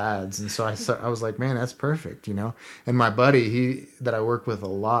fads, and so I was like, man, that's perfect, And my buddy, that I work with a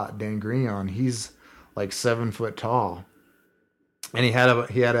lot, Dan Grillon, he's like 7 foot tall, and he had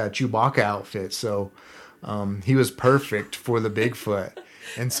a Chewbacca outfit, so he was perfect for the Bigfoot.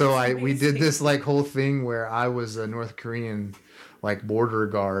 And so we did this like whole thing where I was a North Korean like border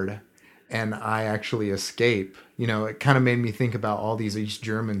guard, and I actually escape. It kind of made me think about all these East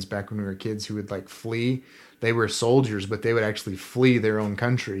Germans back when we were kids who would like flee. They were soldiers, but they would actually flee their own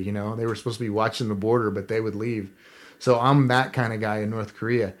country. They were supposed to be watching the border, but they would leave. So I'm that kind of guy in North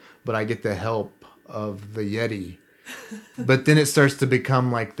Korea, but I get the help of the Yeti. But then it starts to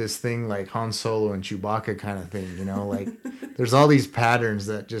become like this thing like Han Solo and Chewbacca kind of thing, like there's all these patterns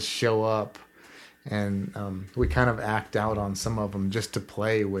that just show up, and we kind of act out on some of them just to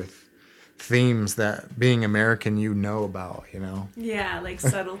play with themes that being American about, Yeah, like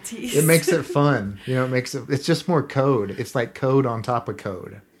subtleties. It makes it fun, it's just more code. It's like code on top of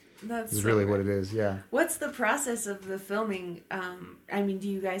code. That's really what it is. Yeah. What's the process of the filming? I mean, do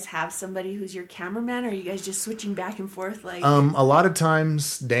you guys have somebody who's your cameraman, or are you guys just switching back and forth? Like, a lot of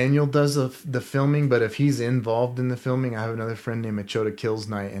times Daniel does the filming, but if he's involved in the filming, I have another friend named Machota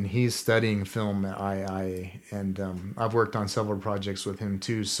Killsnight, and he's studying film at IIA, and I've worked on several projects with him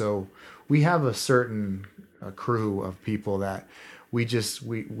too. So we have a certain crew of people that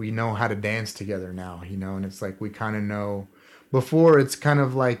we know how to dance together now, and it's like we kind of know. Before, it's kind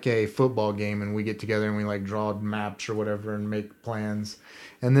of like a football game, and we get together and we like draw maps or whatever and make plans.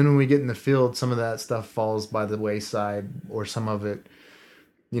 And then when we get in the field, some of that stuff falls by the wayside, or some of it,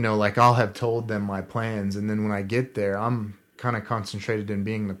 like I'll have told them my plans. And then when I get there, I'm kind of concentrated in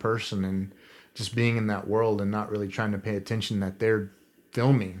being the person and just being in that world and not really trying to pay attention that they're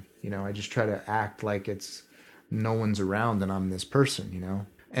filming. I just try to act like it's no one's around and I'm this person,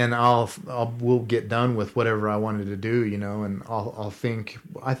 And we'll get done with whatever I wanted to do, and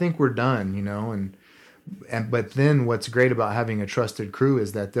I think we're done, and But then what's great about having a trusted crew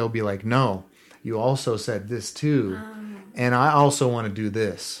is that they'll be like, no, you also said this too. And I also want to do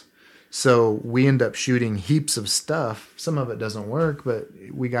this. So we end up shooting heaps of stuff. Some of it doesn't work, but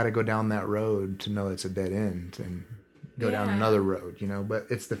we got to go down that road to know it's a dead end and go down another road, you know. But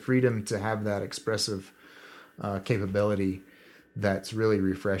it's the freedom to have that expressive capability that's really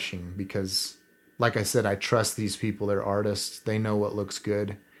refreshing because, like I said, I trust these people. They're artists. They know what looks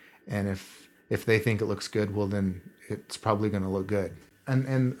good. And if they think it looks good, well, then it's probably going to look good.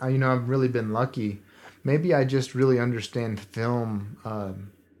 And you know, I've really been lucky. Maybe I just really understand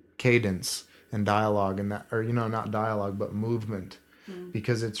film cadence and dialogue and that, or, you know, not dialogue, but movement,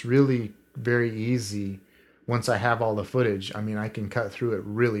 because it's really very easy. Once I have all the footage, I mean, I can cut through it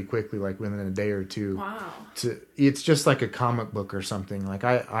really quickly, like within a day or two. Wow. It's just like a comic book or something. Like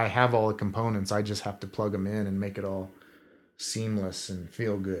I have all the components. I just have to plug them in and make it all seamless and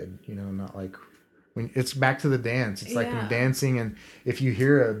feel good. You know, not like when it's back to the dance. It's like when dancing, and if you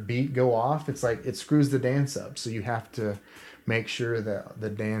hear a beat go off, it's like it screws the dance up. So you have to make sure that the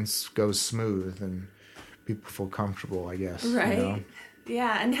dance goes smooth and people feel comfortable, I guess. Right. You know?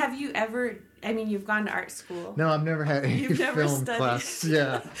 Yeah. And have you ever, I mean, you've gone to art school. No, I've never had any film class.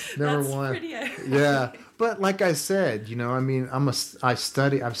 Yeah, never That's one. Pretty Yeah, but like I said, you know, I mean, I've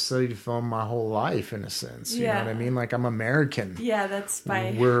studied film my whole life in a sense. You know what I mean? Like I'm American. Yeah, that's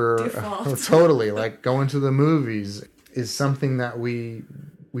by default. Totally. Like going to the movies is something that we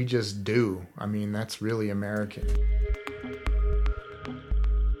just do. I mean, that's really American.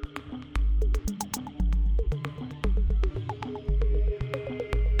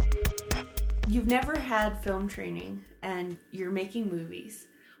 You've never had film training and you're making movies.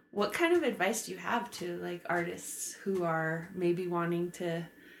 What kind of advice do you have to like artists who are maybe wanting to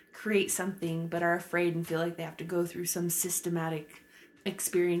create something but are afraid and feel like they have to go through some systematic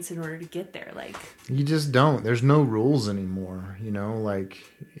experience in order to get there? Like, you just don't. There's no rules anymore, you know, like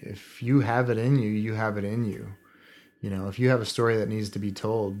if you have it in you, you have it in you. You know, if you have a story that needs to be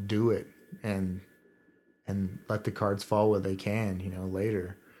told, do it and let the cards fall where they can, you know,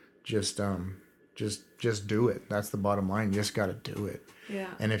 later. Just do it. That's the bottom line. You just got to do it. yeah.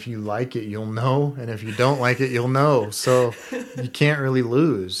 And if you like it, you'll know. And if you don't like it, you'll know. So you can't really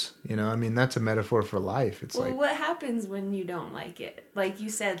lose. You know, I mean, that's a metaphor for life. It's like, what happens when you don't like it? Like you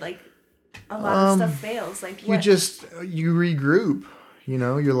said, like a lot of stuff fails. Like what? You regroup. You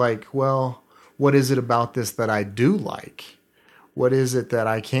know, you're like, well, what is it about this that I do like? What is it that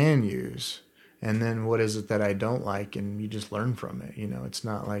I can use? And then what is it that I don't like? And you just learn from it. You know, it's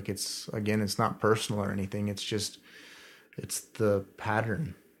not like it's not personal or anything. It's the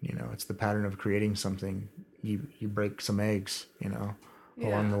pattern, you know, it's the pattern of creating something. You break some eggs, you know,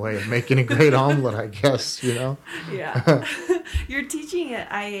 along the way of making a great omelet, I guess, you know? Yeah. You're teaching at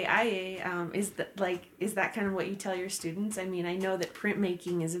IAIA. Is that kind of what you tell your students? I mean, I know that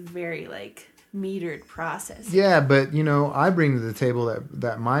printmaking is a very like metered process. Yeah, but you know, I bring to the table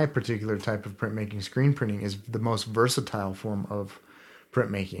that my particular type of printmaking, screen printing, is the most versatile form of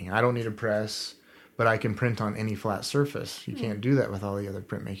printmaking. I don't need a press, but I can print on any flat surface. You can't do that with all the other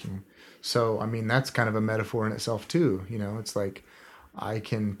printmaking. So, I mean, that's kind of a metaphor in itself too. You know, it's like I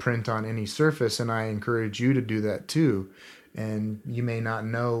can print on any surface, and I encourage you to do that too. And you may not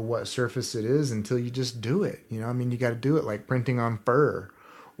know what surface it is until you just do it. You know, I mean, you got to do it, like printing on fur,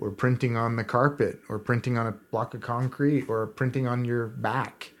 or printing on the carpet, or printing on a block of concrete, or printing on your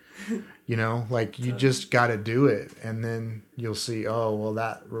back. You know, like you just got to do it, and then you'll see, oh, well,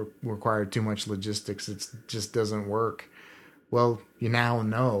 that required too much logistics. It just doesn't work. Well, you now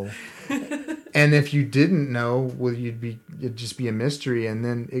know. And if you didn't know, well, it'd just be a mystery, and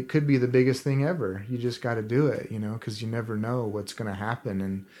then it could be the biggest thing ever. You just got to do it, you know, because you never know what's going to happen.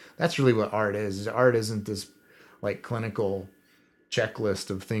 And that's really what art is. Art isn't this like clinical checklist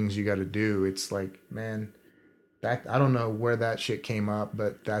of things you got to do. It's like, man, that I don't know where that shit came up,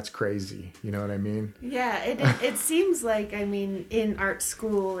 but that's crazy. You know what I mean? Yeah, it seems like, I mean, in art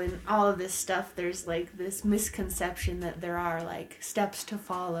school and all of this stuff, there's like this misconception that there are like steps to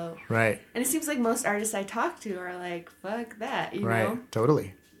follow. Right. And it seems like most artists I talk to are like, fuck that, you know?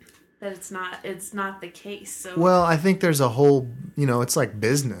 Totally. That it's not the case. So well, I think there's a whole, you know, it's like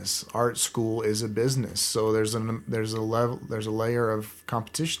business. Art school is a business, so there's a layer of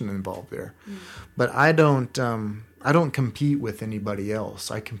competition involved there. But I don't compete with anybody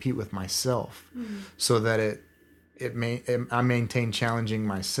else. I compete with myself, so that I maintain challenging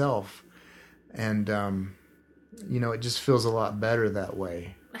myself, and you know, it just feels a lot better that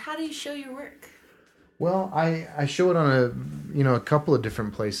way. How do you show your work? Well, I show it on a couple of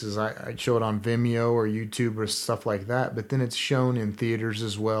different places. I show it on Vimeo or YouTube or stuff like that, but then it's shown in theaters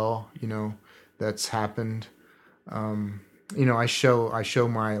as well. You know, that's happened. I show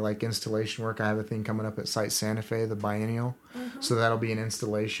my like installation work. I have a thing coming up at Site Santa Fe, the biennial. So that'll be an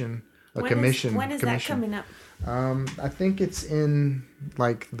installation, commission. When is that coming up? I think it's in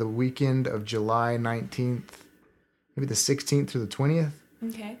like the weekend of July 19th, maybe the 16th through the 20th.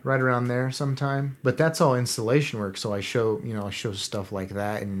 Okay. Right around there sometime. But that's all installation work. So I show stuff like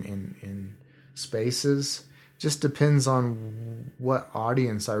that in spaces. Just depends on what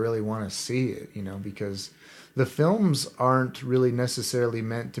audience I really want to see it, because the films aren't really necessarily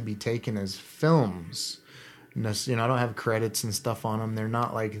meant to be taken as films. I don't have credits and stuff on them. They're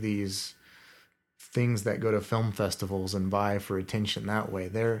not like these things that go to film festivals and vie for attention that way.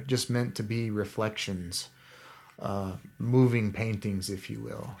 They're just meant to be reflections. Moving paintings, if you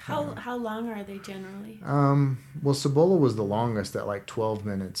will. How long are they generally? Well, Cibola was the longest at like 12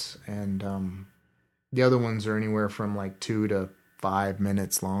 minutes, and the other ones are anywhere from like 2 to 5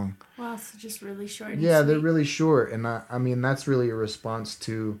 minutes long. Wow, so just really short. Yeah, they're really short, and I mean that's really a response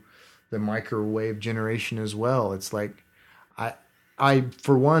to the microwave generation as well. It's like I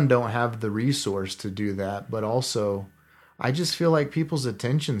for one don't have the resource to do that, but also I just feel like people's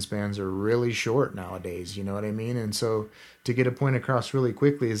attention spans are really short nowadays, you know what I mean? And so to get a point across really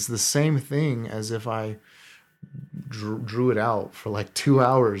quickly is the same thing as if I drew it out for like 2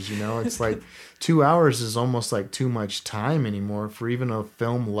 hours, It's like 2 hours is almost like too much time anymore for even a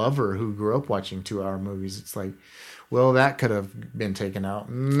film lover who grew up watching 2-hour movies. It's like, well, that could have been taken out,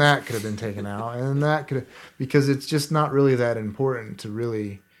 and that could have been taken out, and that could have, because it's just not really that important to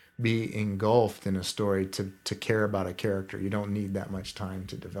really be engulfed in a story to care about a character. You don't need that much time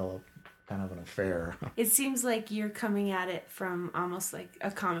to develop kind of an affair. It seems like you're coming at it from almost like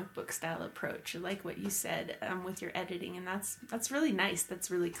a comic book style approach, like what you said with your editing, and that's really nice. That's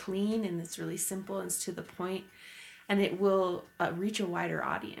really clean, and it's really simple and it's to the point, and it will reach a wider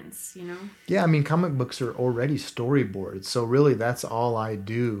audience. Yeah, I mean, comic books are already storyboards, so really that's all I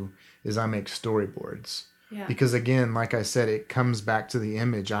do is I make storyboards. Yeah. Because again, like I said, it comes back to the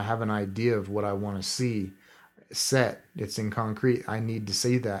image. I have an idea of what I want to see set. It's in concrete. I need to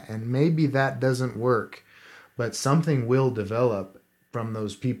see that. And maybe that doesn't work, but something will develop from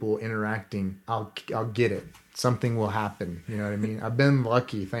those people interacting. I'll get it. Something will happen. You know what I mean? I've been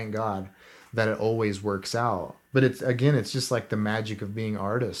lucky, thank God, that it always works out. But it's just like the magic of being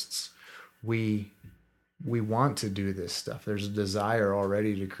artists. We want to do this stuff. There's a desire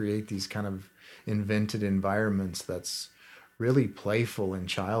already to create these kind of invented environments that's really playful and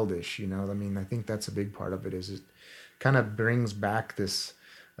childish. I mean, I think that's a big part of it, is it kind of brings back this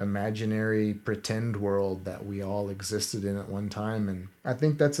imaginary pretend world that we all existed in at one time, and I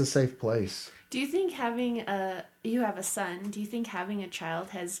think that's a safe place. Do you think you have a son, do you think having a child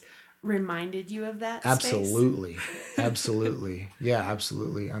has reminded you of that Absolutely. space? Absolutely. Yeah,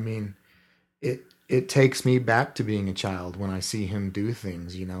 absolutely. I mean, it takes me back to being a child when I see him do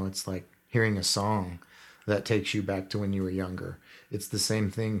things. It's like hearing a song that takes you back to when you were younger. It's the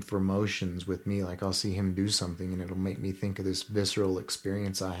same thing for emotions with me. Like I'll see him do something and it'll make me think of this visceral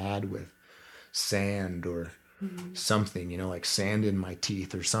experience I had with sand or something, like sand in my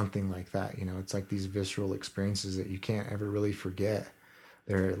teeth or something like that. It's like these visceral experiences that you can't ever really forget.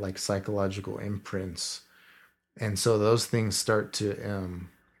 They're like psychological imprints. And so those things start to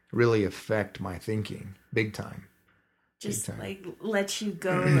really affect my thinking big time. Just like let you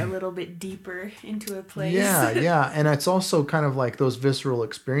go a little bit deeper into a place. Yeah. And it's also kind of like those visceral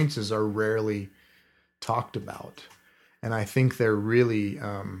experiences are rarely talked about. And I think they're really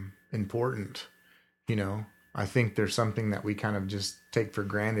important. I think there's something that we kind of just take for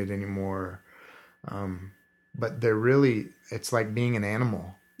granted anymore. But they're really, it's like being an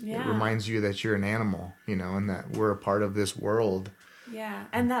animal. Yeah. It reminds you that you're an animal, and that we're a part of this world. Yeah,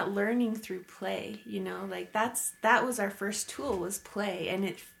 and that learning through play, like that was our first tool, was play,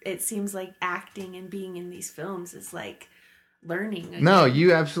 and it seems like acting and being in these films is like learning again. No,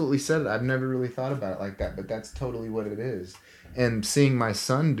 you absolutely said it. I've never really thought about it like that, but that's totally what it is. And seeing my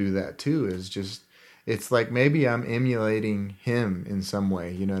son do that too is just, it's like maybe I'm emulating him in some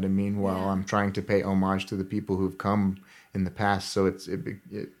way, you know what I mean? While I'm trying to pay homage to the people who've come in the past. So it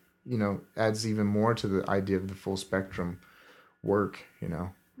adds even more to the idea of the full spectrum work,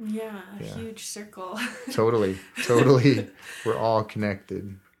 Yeah, a huge circle. Totally. We're all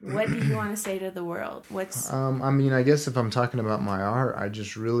connected. What do you want to say to the world? I mean, I guess if I'm talking about my art, I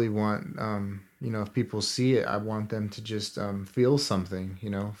just really want, if people see it, I want them to just feel something,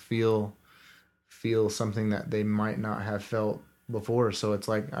 feel something that they might not have felt before. So it's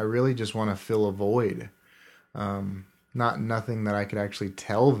like, I really just want to fill a void. Nothing that I could actually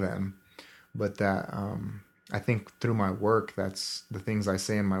tell them, but that I think through my work, that's the things I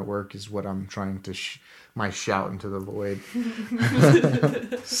say in my work is what I'm trying to my shout into the void.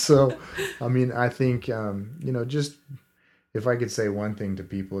 So, I mean, I think, just if I could say one thing to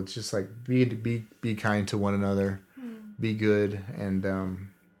people, it's just like be kind to one another, be good, and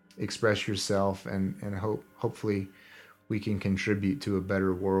express yourself, and hopefully we can contribute to a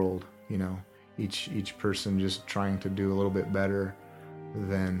better world. Each person just trying to do a little bit better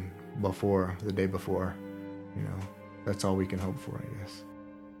than the day before. That's all we can hope for, I guess.